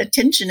to get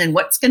attention and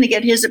what's going to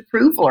get his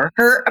approval or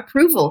her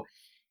approval.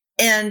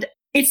 And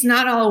it's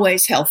not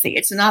always healthy.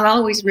 It's not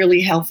always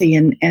really healthy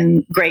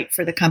and great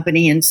for the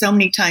company. And so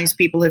many times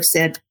people have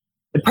said,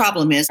 the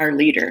problem is our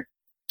leader.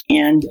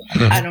 And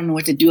I don't know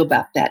what to do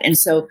about that. And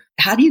so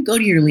how do you go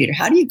to your leader?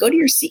 How do you go to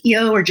your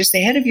CEO or just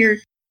the head of your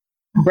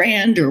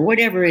brand or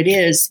whatever it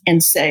is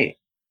and say,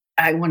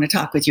 I want to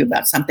talk with you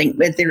about something?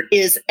 But there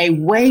is a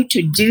way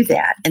to do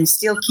that and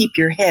still keep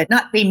your head,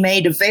 not be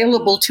made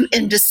available to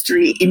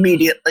industry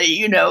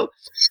immediately,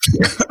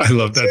 I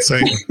love that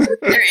saying.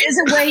 There is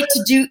a way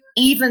to do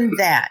even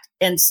that.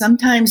 And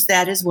sometimes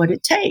that is what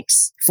it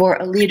takes for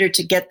a leader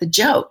to get the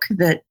joke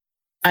that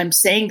I'm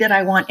saying that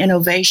I want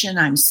innovation.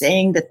 I'm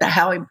saying that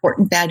how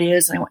important that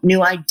is. And I want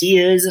new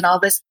ideas and all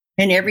this.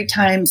 And every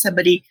time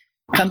somebody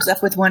comes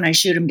up with one, I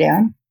shoot them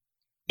down.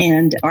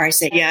 Or I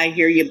say, yeah, I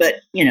hear you.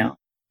 But,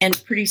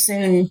 and pretty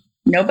soon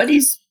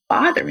nobody's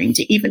bothering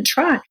to even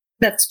try.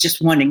 That's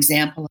just one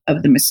example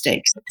of the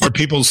mistakes. Or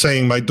people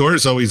saying my door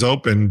is always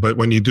open, but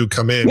when you do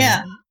come in,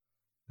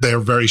 they're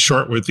very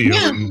short with you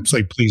and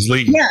say, please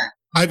leave. Yeah.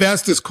 I've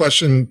asked this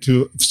question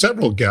to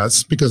several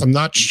guests because I'm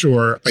not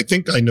sure. I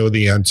think I know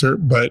the answer,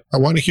 but I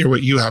want to hear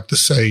what you have to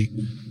say.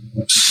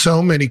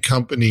 So many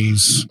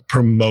companies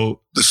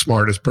promote the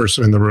smartest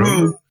person in the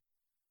room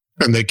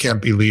and they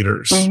can't be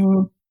leaders.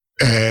 Mm-hmm.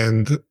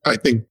 And I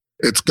think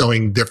it's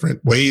going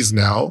different ways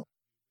now.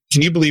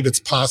 Can you believe it's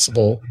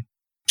possible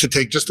to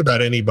take just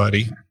about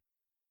anybody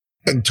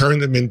and turn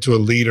them into a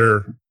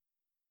leader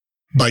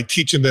by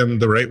teaching them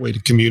the right way to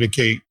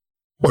communicate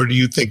Or do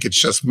you think it's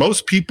just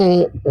most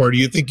people? Or do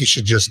you think you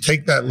should just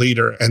take that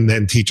leader and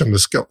then teach them the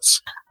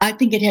skills? I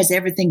think it has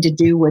everything to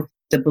do with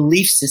the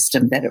belief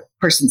system that a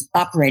person's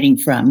operating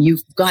from.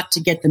 You've got to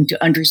get them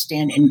to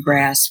understand and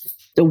grasp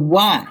the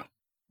why.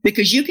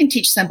 Because you can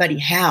teach somebody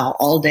how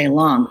all day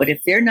long, but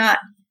if they're not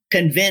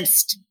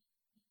convinced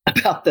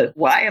about the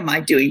why am I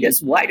doing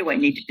this? Why do I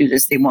need to do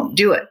this? They won't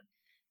do it.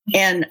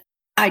 And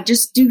I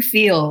just do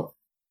feel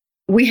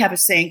we have a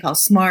saying called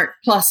smart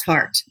plus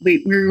heart.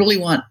 We really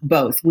want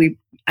both.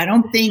 I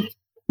don't think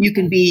you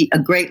can be a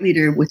great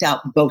leader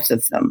without both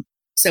of them.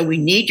 So we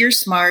need your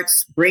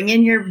smarts, bring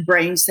in your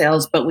brain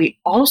cells, but we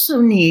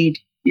also need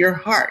your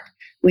heart.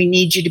 We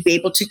need you to be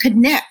able to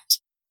connect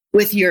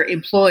with your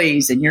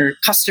employees and your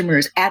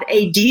customers at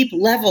a deep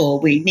level.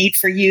 We need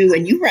for you,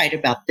 and you write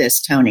about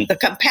this, Tony, the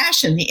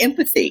compassion, the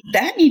empathy,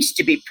 that needs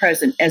to be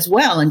present as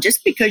well. And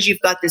just because you've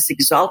got this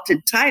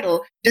exalted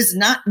title does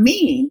not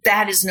mean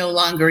that is no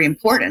longer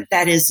important.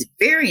 That is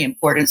very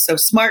important. So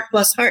smart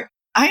plus heart.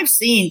 I have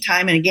seen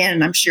time and again,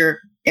 and I'm sure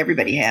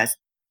everybody has,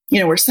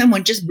 where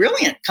someone just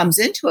brilliant comes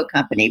into a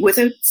company with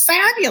a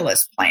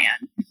fabulous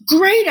plan,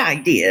 great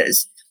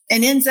ideas,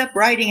 and ends up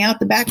riding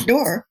out the back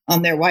door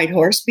on their white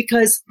horse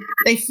because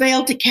they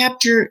failed to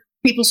capture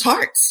people's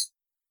hearts.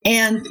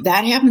 And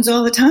that happens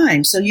all the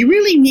time. So you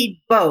really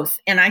need both.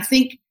 And I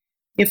think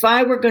if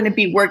I were going to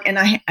be and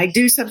I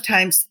do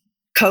sometimes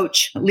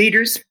coach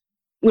leaders,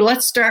 well,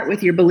 let's start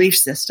with your belief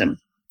system.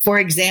 For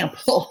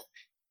example,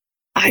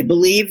 I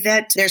believe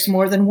that there's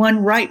more than one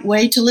right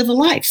way to live a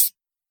life.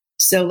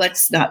 So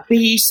let's not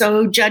be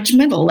so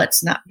judgmental.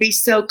 Let's not be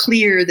so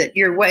clear that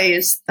your way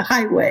is the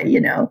highway,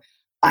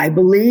 I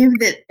believe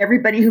that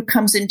everybody who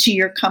comes into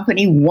your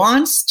company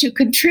wants to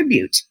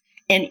contribute.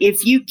 And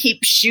if you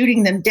keep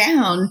shooting them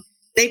down,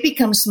 they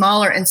become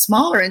smaller and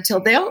smaller until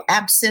they'll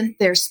absent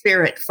their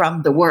spirit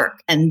from the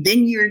work. And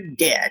then you're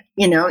dead.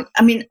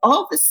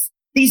 All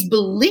these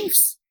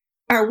beliefs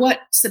are what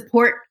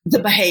support the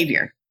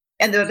behavior.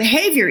 And the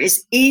behavior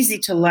is easy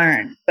to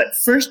learn. But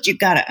first, you've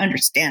got to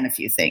understand a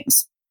few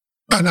things.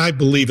 And I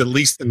believe, at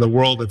least in the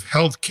world of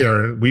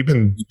healthcare, we've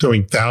been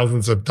doing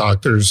thousands of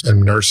doctors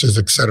and nurses,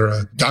 et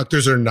cetera.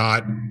 Doctors are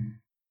not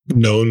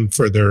known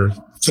for their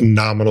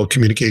phenomenal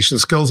communication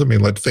skills. I mean,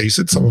 let's face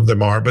it, some of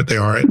them are, but they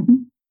aren't.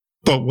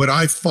 But what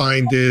I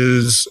find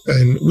is,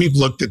 and we've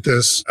looked at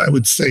this, I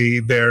would say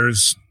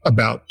there's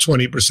about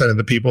 20% of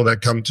the people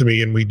that come to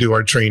me and we do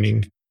our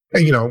training.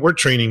 And, we're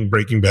training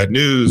Breaking Bad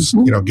News,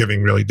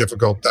 giving really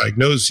difficult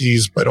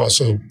diagnoses, but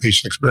also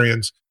patient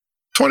experience.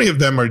 20 of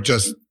them are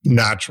just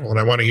natural. And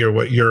I want to hear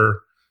what your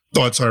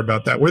thoughts are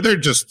about that, where they're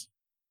just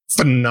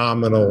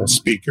phenomenal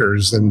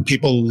speakers and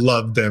people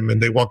love them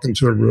and they walk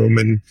into a room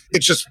and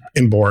it's just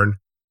inborn.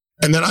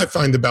 And then I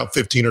find about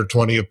 15 or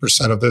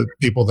 20% of the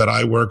people that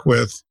I work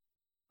with,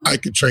 I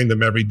could train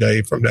them every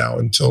day from now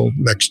until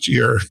next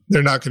year.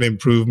 They're not going to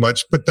improve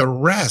much, but the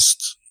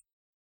rest,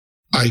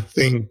 I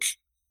think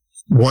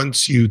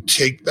once you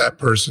take that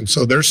person,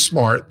 so they're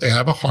smart, they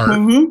have a heart,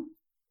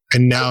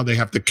 and now they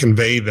have to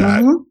convey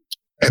that.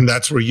 And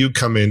that's where you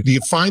come in. Do you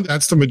find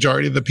that's the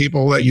majority of the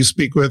people that you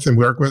speak with and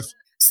work with?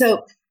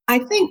 So I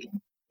think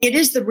it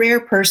is the rare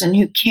person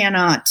who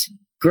cannot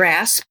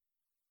grasp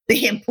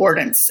the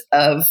importance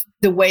of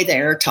the way they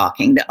are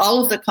talking,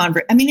 all of the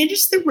it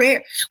is the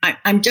rare.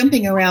 I'm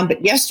jumping around,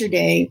 but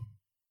yesterday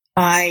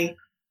I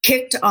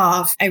kicked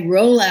off a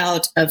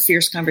rollout of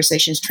Fierce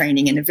Conversations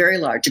training in a very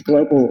large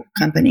global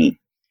company.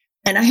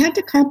 And I had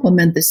to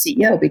compliment the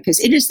CEO because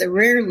it is the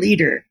rare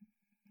leader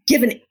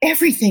given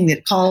everything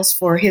that calls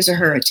for his or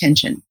her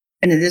attention.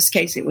 And in this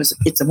case,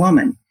 it's a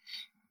woman.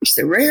 It's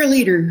the rare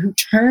leader who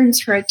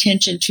turns her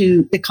attention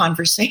to the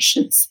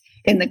conversations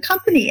in the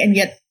company. And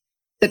yet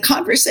the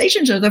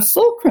conversations are the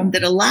fulcrum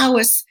that allow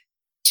us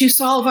to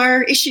solve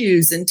our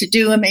issues and to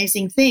do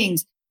amazing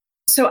things.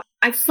 So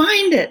I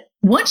find that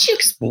once you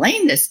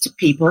explain this to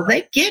people,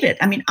 they get it.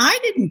 I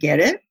didn't get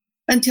it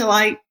until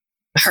I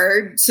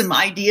heard some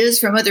ideas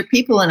from other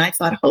people. And I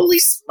thought, holy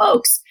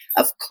smokes,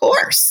 of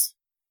course.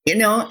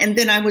 And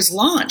then I was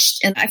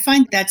launched. And I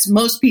find that's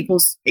most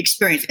people's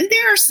experience. And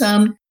there are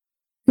some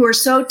who are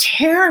so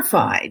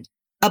terrified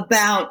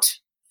about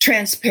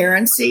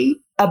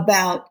transparency,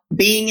 about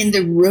being in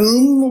the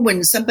room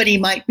when somebody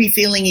might be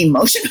feeling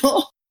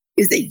emotional,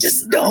 because they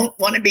just don't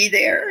want to be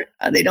there.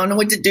 They don't know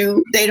what to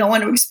do. They don't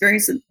want to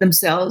experience it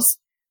themselves.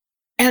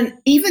 And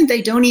even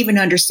they don't even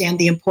understand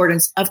the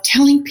importance of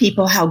telling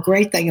people how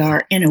great they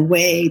are in a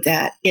way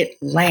that it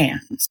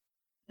lands.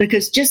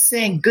 Because just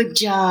saying, good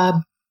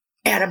job,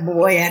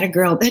 attaboy,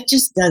 attagirl, that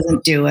just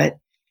doesn't do it.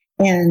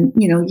 And,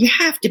 you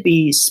have to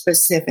be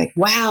specific.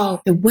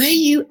 Wow, the way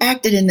you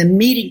acted in the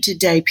meeting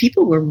today,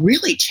 people were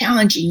really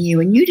challenging you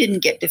and you didn't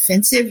get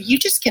defensive. You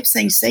just kept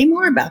saying, say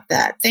more about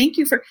that. Thank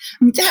you for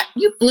that.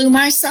 You blew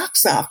my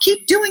socks off.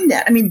 Keep doing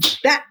that.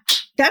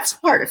 That's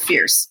part of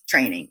Fierce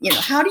training.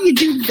 How do you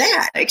do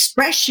that?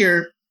 Express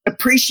your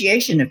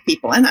appreciation of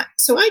people. And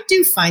so I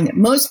do find that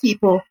most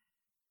people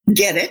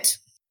get it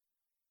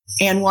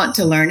and want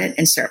to learn it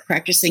and start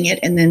practicing it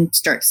and then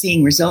start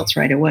seeing results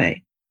right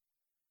away.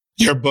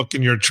 Your book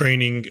and your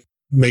training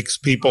makes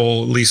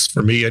people, at least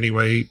for me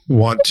anyway,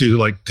 want to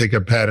like take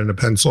a pad and a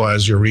pencil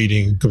as you're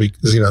reading, because,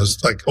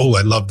 it's like, oh,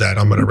 I love that.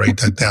 I'm going to write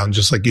that down.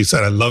 Just like you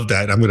said, I love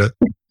that.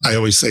 I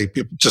always say,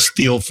 people just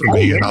steal from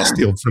me and I'll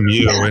steal from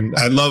you. Yeah. And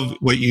I love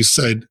what you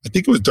said. I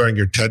think it was during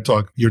your TED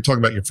Talk. You were talking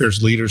about your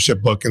Fierce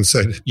Leadership book and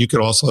said you could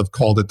also have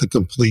called it The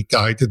Complete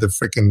Guide to the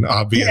Freaking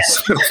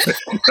Obvious. Yeah.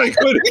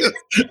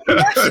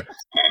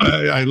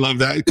 I love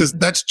that, because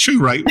that's true,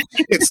 right?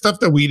 It's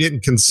stuff that we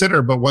didn't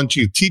consider, but once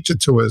you teach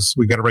it to us,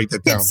 we got to write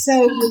that down. It's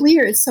so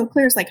clear. It's so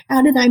clear. It's like,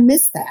 how did I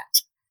miss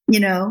that?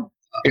 Yeah.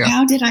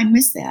 How did I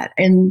miss that?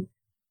 And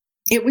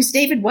it was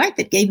David White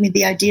that gave me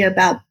the idea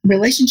about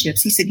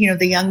relationships. He said,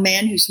 the young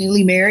man who's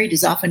newly married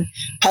is often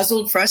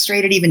puzzled,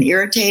 frustrated, even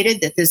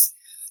irritated that this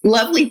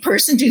lovely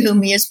person to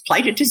whom he has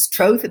plighted his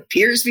troth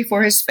appears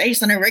before his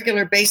face on a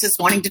regular basis,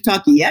 wanting to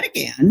talk yet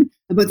again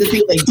about the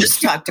thing they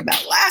just talked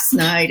about last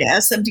night. It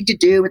has something to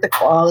do with the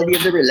quality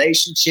of the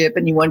relationship.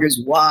 And he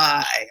wonders,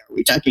 why are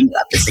we talking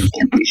about this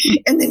again?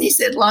 And then he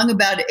said, long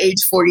about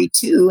age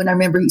 42. And I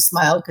remember he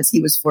smiled because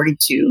he was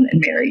 42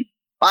 and married.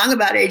 Long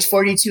about age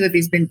 42, if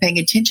he's been paying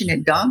attention,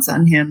 it dawns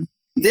on him.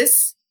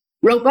 This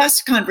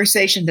robust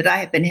conversation that I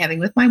have been having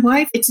with my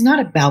wife, it's not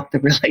about the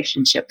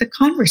relationship. The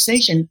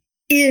conversation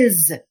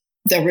is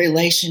the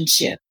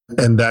relationship.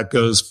 And that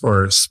goes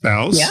for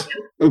spouse. Yeah.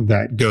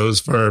 That goes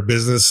for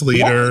business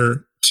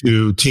leader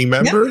to team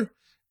member,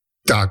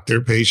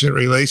 doctor-patient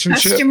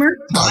relationship, customer,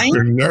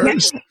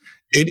 doctor-nurse. Yeah.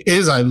 It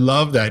is. I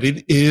love that.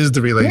 It is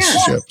the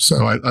relationship. Yes.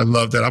 So I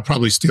love that. I'll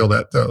probably steal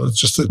that, though. It's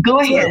just go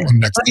ahead.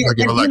 Next time I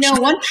give a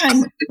lecture.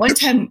 One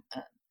time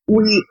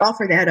we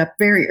offered that up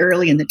very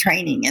early in the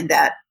training, and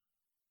that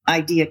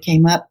idea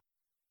came up.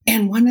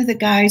 And one of the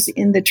guys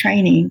in the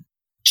training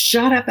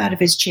shot up out of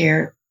his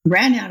chair,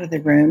 ran out of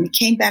the room. He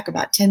came back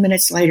about 10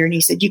 minutes later, and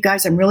he said, "You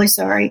guys, I'm really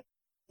sorry,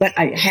 but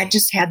I had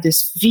just had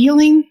this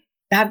feeling.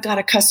 I've got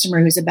a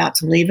customer who's about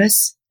to leave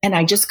us. And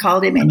I just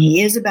called him, and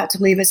he is about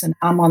to leave us, and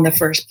I'm on the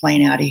first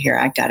plane out of here.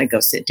 I got to go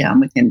sit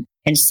down with him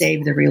and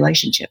save the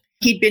relationship."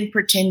 He'd been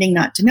pretending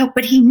not to know,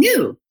 but he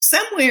knew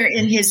somewhere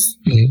in his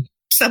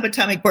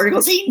subatomic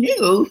particles, he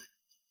knew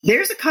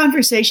there's a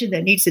conversation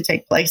that needs to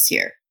take place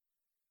here.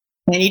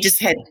 And he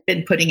just had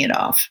been putting it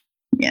off.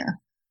 Yeah.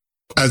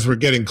 As we're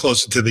getting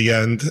closer to the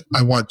end,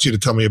 I want you to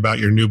tell me about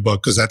your new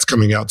book, because that's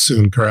coming out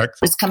soon, correct?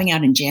 It's coming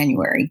out in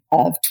January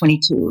of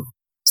 22.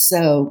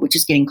 So, which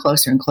is getting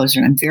closer and closer,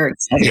 and I'm very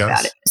excited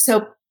about it.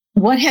 So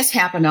what has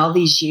happened all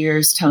these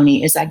years,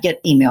 Tony, is I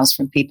get emails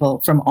from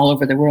people from all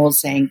over the world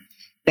saying,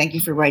 "Thank you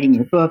for writing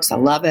your books. I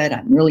love it.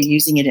 I'm really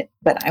using it.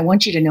 But I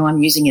want you to know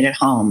I'm using it at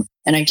home."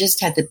 And I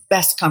just had the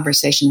best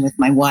conversation with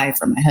my wife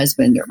or my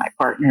husband or my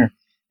partner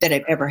that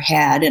I've ever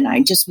had. And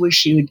I just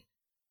wish you'd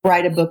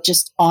write a book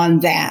just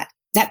on that.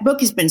 That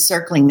book has been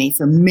circling me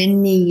for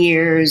many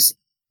years.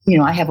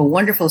 I have a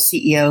wonderful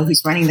CEO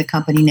who's running the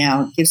company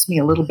now. It gives me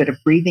a little bit of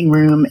breathing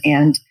room.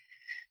 And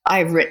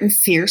I've written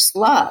Fierce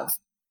Love,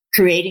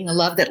 creating a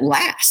love that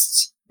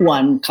lasts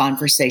one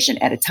conversation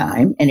at a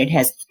time. And it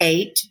has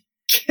 8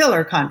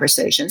 killer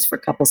conversations for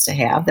couples to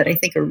have that I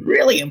think are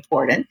really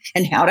important,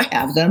 and how to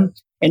have them,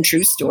 and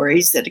true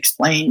stories that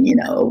explain,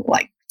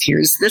 like,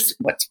 here's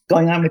what's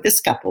going on with this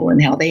couple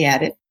and how they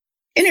had it.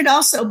 And it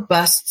also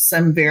busts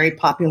some very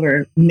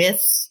popular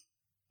myths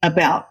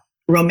about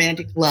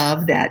romantic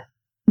love that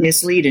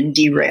mislead and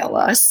derail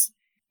us.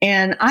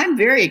 And I'm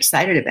very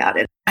excited about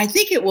it. I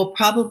think it will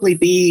probably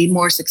be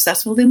more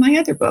successful than my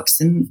other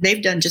books, and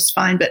they've done just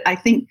fine. But I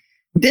think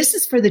this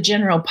is for the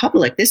general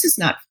public. This is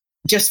not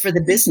just for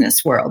the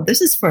business world.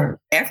 This is for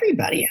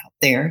everybody out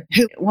there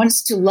who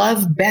wants to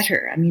love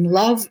better. I mean,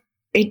 love,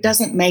 it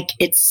doesn't make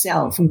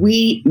itself.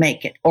 We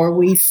make it, or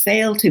we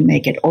fail to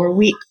make it, or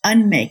we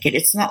unmake it.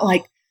 It's not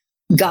like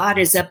God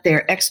is up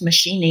there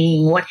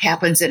ex-machining what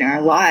happens in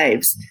our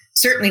lives.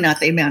 Certainly not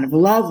the amount of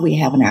love we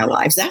have in our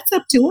lives. That's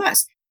up to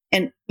us.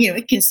 And,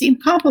 it can seem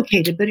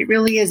complicated, but it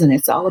really isn't.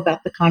 It's all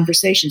about the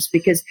conversations,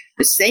 because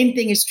the same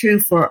thing is true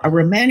for a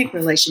romantic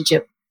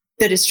relationship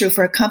that is true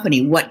for a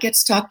company. What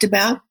gets talked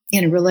about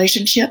in a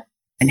relationship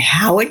and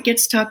how it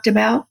gets talked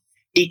about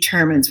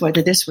determines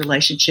whether this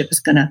relationship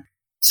is going to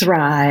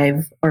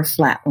thrive or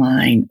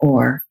flatline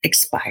or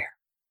expire.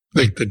 I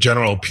think the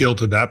general appeal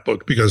to that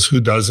book, because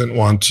who doesn't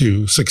want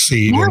to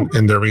succeed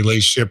in their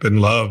relationship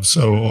and love?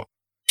 So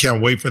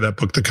can't wait for that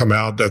book to come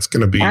out. That's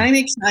going to be... I'm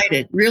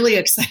excited, really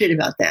excited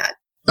about that.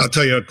 I'll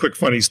tell you a quick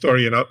funny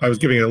story. I was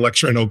giving a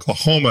lecture in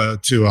Oklahoma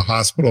to a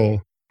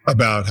hospital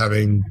about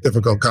having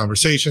difficult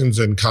conversations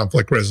and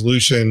conflict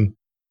resolution.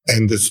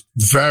 And this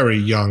very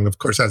young, of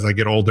course, as I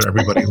get older,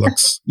 everybody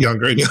looks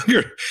younger and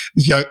younger.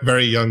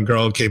 Very young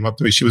girl came up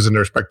to me. She was a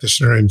nurse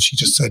practitioner, and she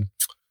just said,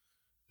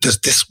 "Does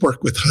this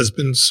work with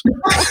husbands?"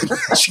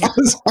 She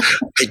goes,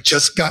 "I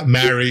just got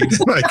married."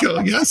 And I go,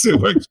 "Yes, it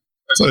works."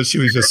 So she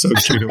was just so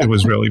cute. It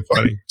was really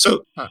funny.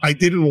 So I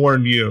didn't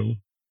warn you,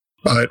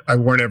 but I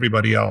warned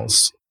everybody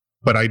else.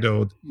 But I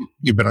know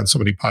you've been on so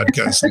many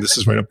podcasts, and this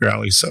is right up your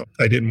alley. So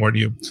I didn't warn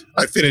you.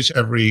 I finish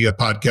every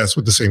podcast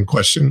with the same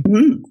question.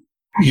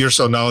 you're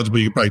so knowledgeable,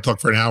 you could probably talk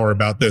for an hour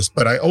about this,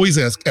 but I always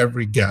ask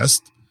every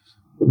guest,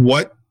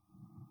 what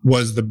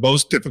was the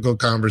most difficult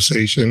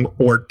conversation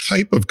or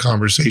type of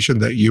conversation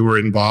that you were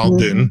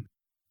involved in?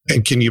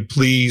 And can you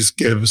please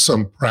give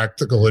some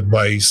practical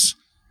advice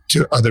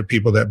to other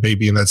people that may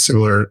be in that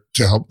similar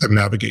to help them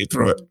navigate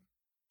through it?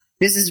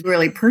 This is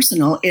really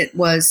personal. It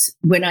was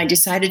when I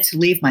decided to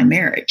leave my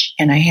marriage,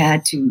 and I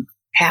had to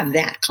have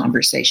that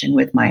conversation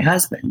with my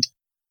husband,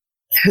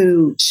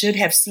 who should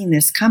have seen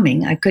this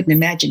coming. I couldn't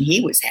imagine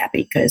he was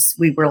happy because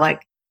we were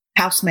like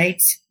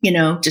housemates,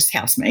 just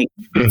housemates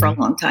for a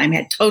long time,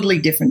 had totally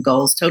different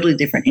goals, totally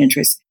different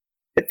interests.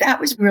 But that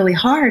was really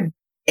hard.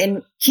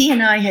 And he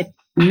and I had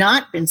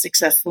not been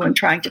successful in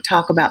trying to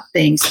talk about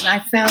things. And I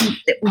found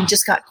that we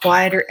just got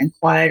quieter and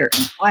quieter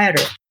and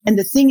quieter. And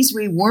the things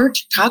we weren't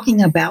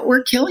talking about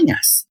were killing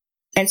us.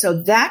 And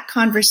so that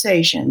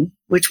conversation,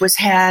 which was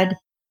had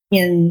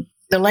in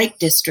the Lake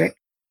District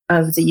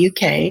of the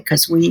UK,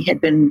 because we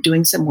had been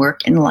doing some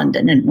work in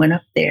London and went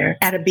up there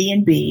at a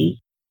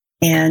B&B.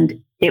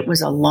 And it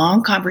was a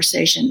long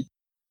conversation.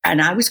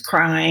 And I was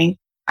crying.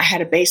 I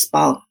had a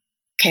baseball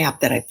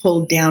cap that I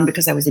pulled down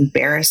because I was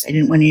embarrassed. I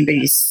didn't want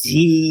anybody to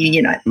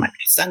see, my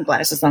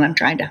sunglasses on. I'm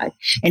trying to hide.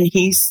 And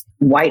he's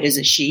white as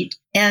a sheet.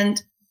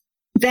 And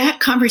that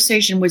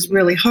conversation was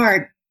really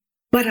hard,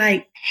 but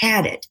I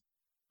had it.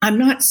 I'm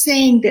not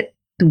saying that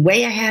the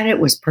way I had it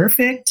was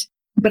perfect,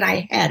 but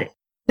I had it.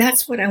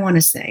 That's what I want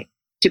to say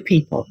to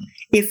people.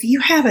 If you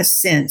have a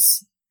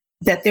sense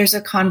that there's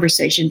a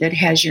conversation that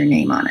has your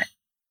name on it,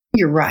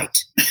 you're right.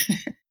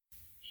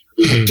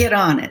 Get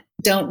on it.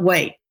 Don't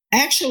wait.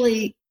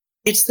 Actually,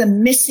 it's the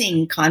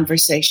missing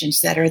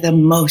conversations that are the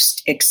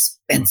most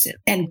expensive.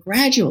 And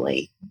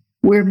gradually,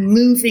 we're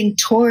moving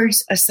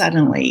towards a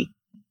suddenly.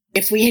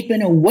 If we had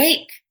been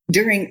awake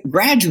during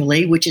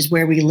gradually, which is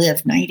where we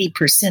live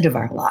 90% of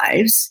our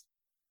lives,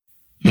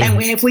 and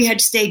if we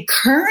had stayed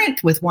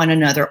current with one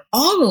another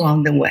all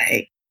along the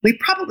way, we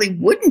probably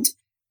wouldn't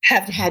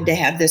have had to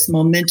have this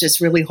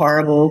momentous, really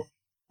horrible,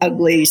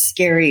 ugly,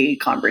 scary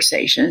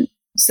conversation.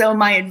 So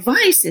my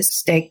advice is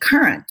stay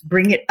current,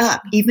 bring it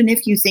up, even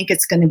if you think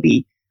it's going to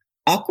be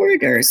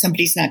awkward or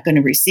somebody's not going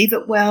to receive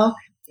it well.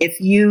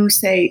 If you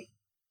say,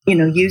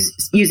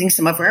 using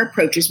some of our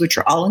approaches, which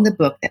are all in the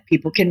book that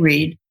people can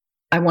read,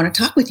 I want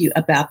to talk with you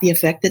about the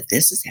effect that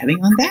this is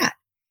having on that.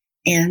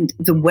 And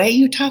the way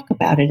you talk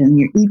about it and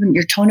even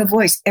your tone of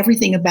voice,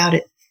 everything about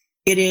it,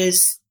 it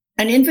is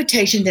an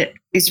invitation that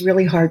is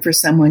really hard for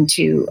someone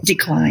to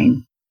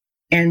decline.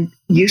 And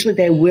usually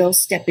they will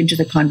step into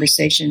the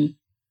conversation.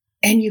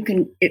 And you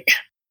can,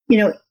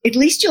 at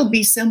least you'll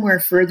be somewhere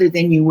further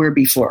than you were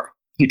before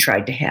you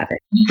tried to have it.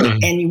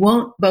 And you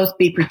won't both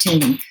be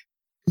pretending.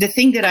 The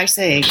thing that I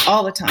say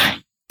all the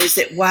time is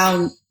that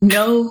while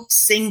no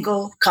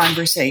single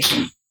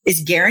conversation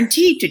is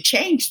guaranteed to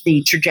change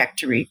the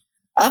trajectory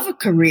of a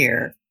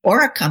career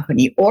or a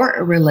company or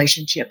a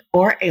relationship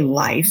or a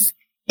life,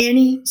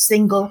 any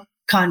single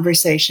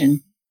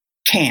conversation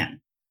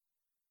can.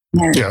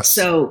 And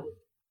so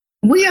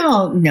we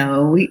all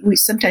know, we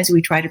sometimes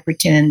we try to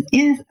pretend,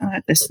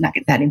 this is not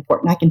that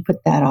important. I can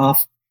put that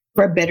off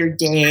for a better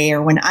day,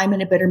 or when I'm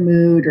in a better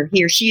mood, or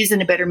he or she is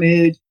in a better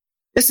mood.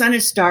 The sun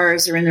and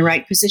stars are in the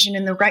right position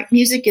and the right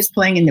music is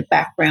playing in the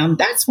background.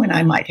 That's when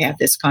I might have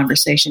this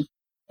conversation.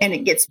 And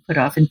it gets put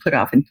off and put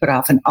off and put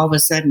off. And all of a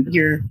sudden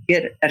you're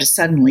at a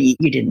suddenly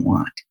you didn't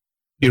want.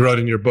 You wrote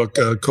in your book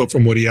a quote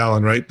from Woody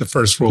Allen, right? The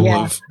first rule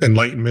of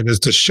enlightenment is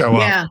to show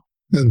up.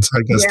 And so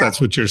I guess that's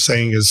what you're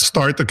saying is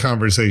start the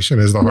conversation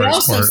is the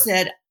hardest part. He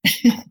also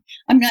said,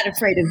 I'm not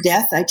afraid of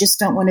death. I just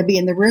don't want to be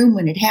in the room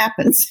when it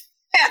happens.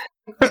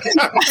 No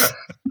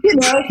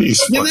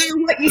matter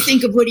what you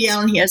think of Woody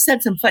Allen, he has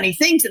said some funny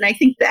things. And I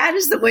think that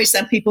is the way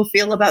some people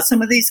feel about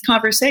some of these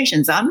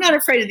conversations. I'm not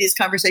afraid of these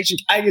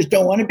conversations. I just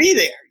don't want to be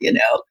there.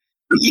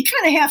 You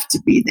kind of have to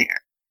be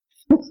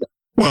there.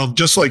 Well,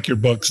 just like your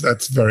books,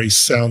 that's very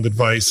sound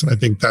advice. And I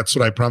think that's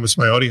what I promise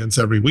my audience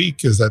every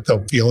week is that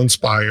they'll feel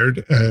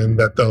inspired and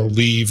that they'll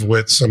leave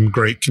with some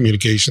great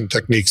communication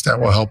techniques that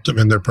will help them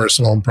in their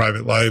personal and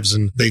private lives.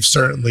 And they've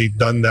certainly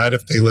done that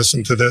if they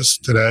listen to this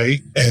today.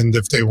 And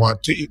if they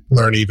want to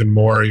learn even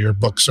more, your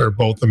books are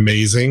both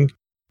amazing.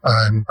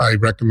 And I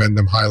recommend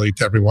them highly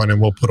to everyone. And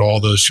we'll put all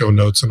those show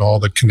notes and all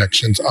the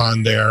connections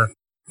on there.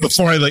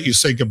 Before I let you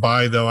say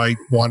goodbye, though, I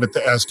wanted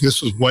to ask,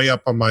 this was way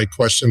up on my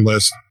question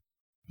list.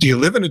 Do you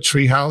live in a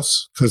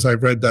treehouse? Because I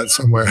read that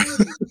somewhere.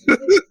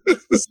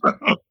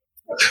 So,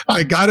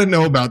 I got to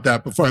know about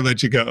that before I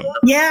let you go.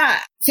 Yeah.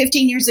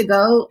 15 years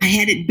ago, I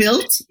had it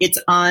built. It's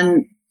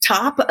on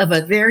top of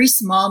a very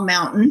small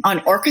mountain on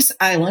Orcas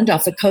Island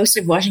off the coast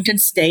of Washington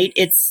State.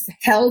 It's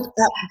held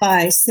up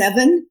by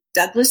 7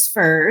 Douglas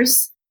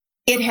firs.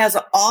 It has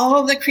all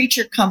of the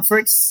creature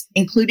comforts,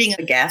 including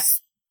a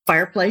gas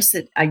fireplace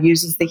that I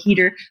use as the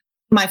heater,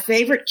 my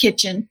favorite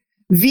kitchen,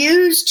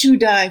 views to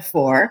die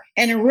for,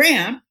 and a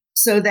ramp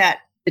so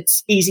that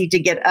it's easy to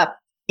get up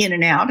in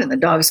and out and the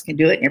dogs can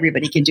do it and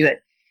everybody can do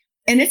it.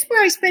 And it's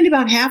where I spend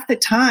about half the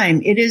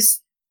time. It is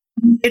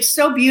It's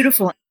so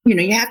beautiful.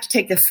 You have to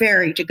take the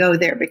ferry to go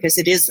there because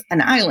it is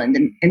an island.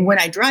 And when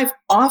I drive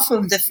off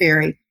of the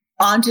ferry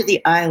onto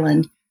the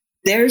island,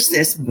 there's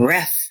this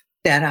breath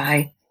that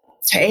I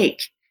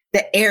take.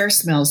 The air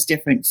smells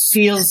different,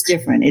 feels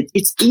different.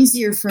 It's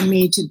easier for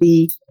me to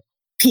be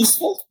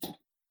peaceful.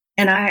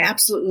 And I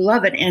absolutely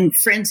love it. And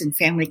friends and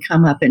family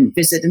come up and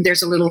visit. And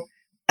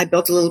I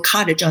built a little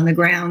cottage on the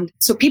ground.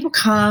 So people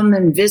come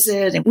and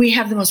visit, and we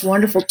have the most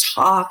wonderful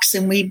talks,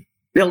 and we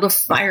build a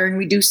fire, and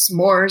we do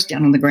s'mores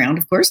down on the ground,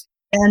 of course.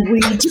 And we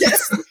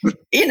just,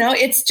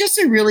 it's just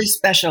a really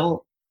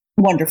special,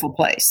 wonderful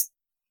place.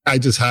 I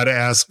just had to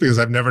ask because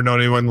I've never known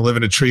anyone to live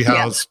in a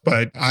treehouse,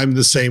 but I'm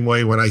the same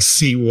way when I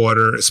see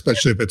water,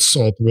 especially if it's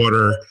salt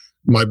water.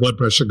 My blood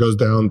pressure goes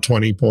down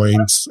 20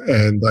 points,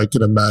 and I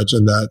can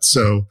imagine that.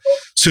 So,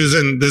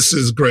 Susan, this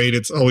is great.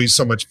 It's always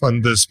so much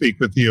fun to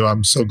speak with you.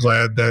 I'm so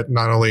glad that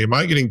not only am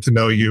I getting to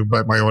know you,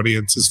 but my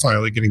audience is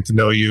finally getting to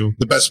know you.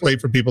 The best way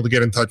for people to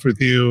get in touch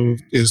with you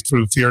is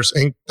through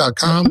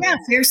fierceinc.com. Yeah,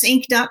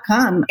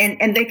 fierceinc.com.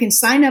 And they can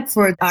sign up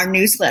for our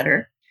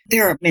newsletter.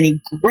 There are many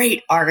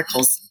great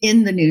articles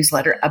in the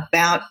newsletter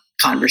about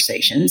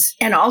conversations.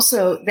 And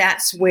also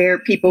that's where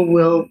people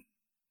will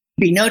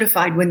be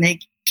notified when they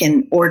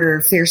can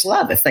order Fierce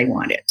Love if they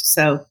want it.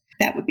 So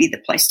that would be the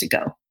place to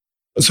go.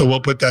 So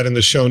we'll put that in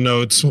the show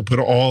notes. We'll put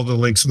all the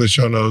links in the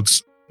show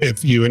notes.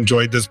 If you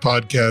enjoyed this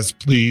podcast,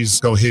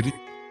 please go hit,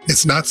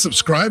 it's not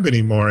subscribe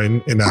anymore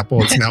in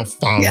Apple. It's now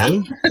follow.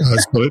 Yeah.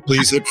 So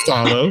please hit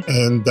follow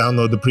and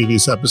download the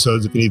previous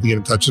episodes. If you need to get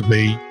in touch with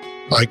me,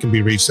 I can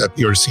be reached at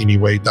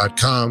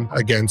theorsiniway.com.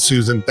 Again,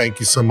 Susan, thank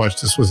you so much.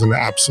 This was an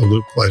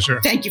absolute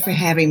pleasure. Thank you for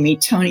having me,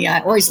 Tony.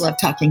 I always love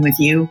talking with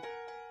you.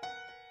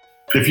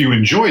 If you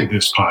enjoyed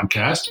this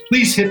podcast,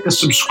 please hit the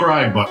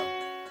subscribe button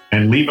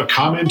and leave a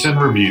comment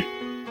and review.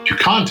 To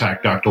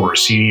contact Dr.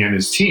 Orsini and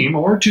his team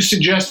or to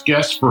suggest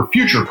guests for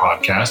future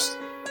podcasts,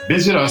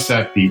 visit us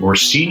at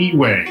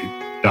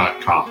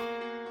theorsiniway.com.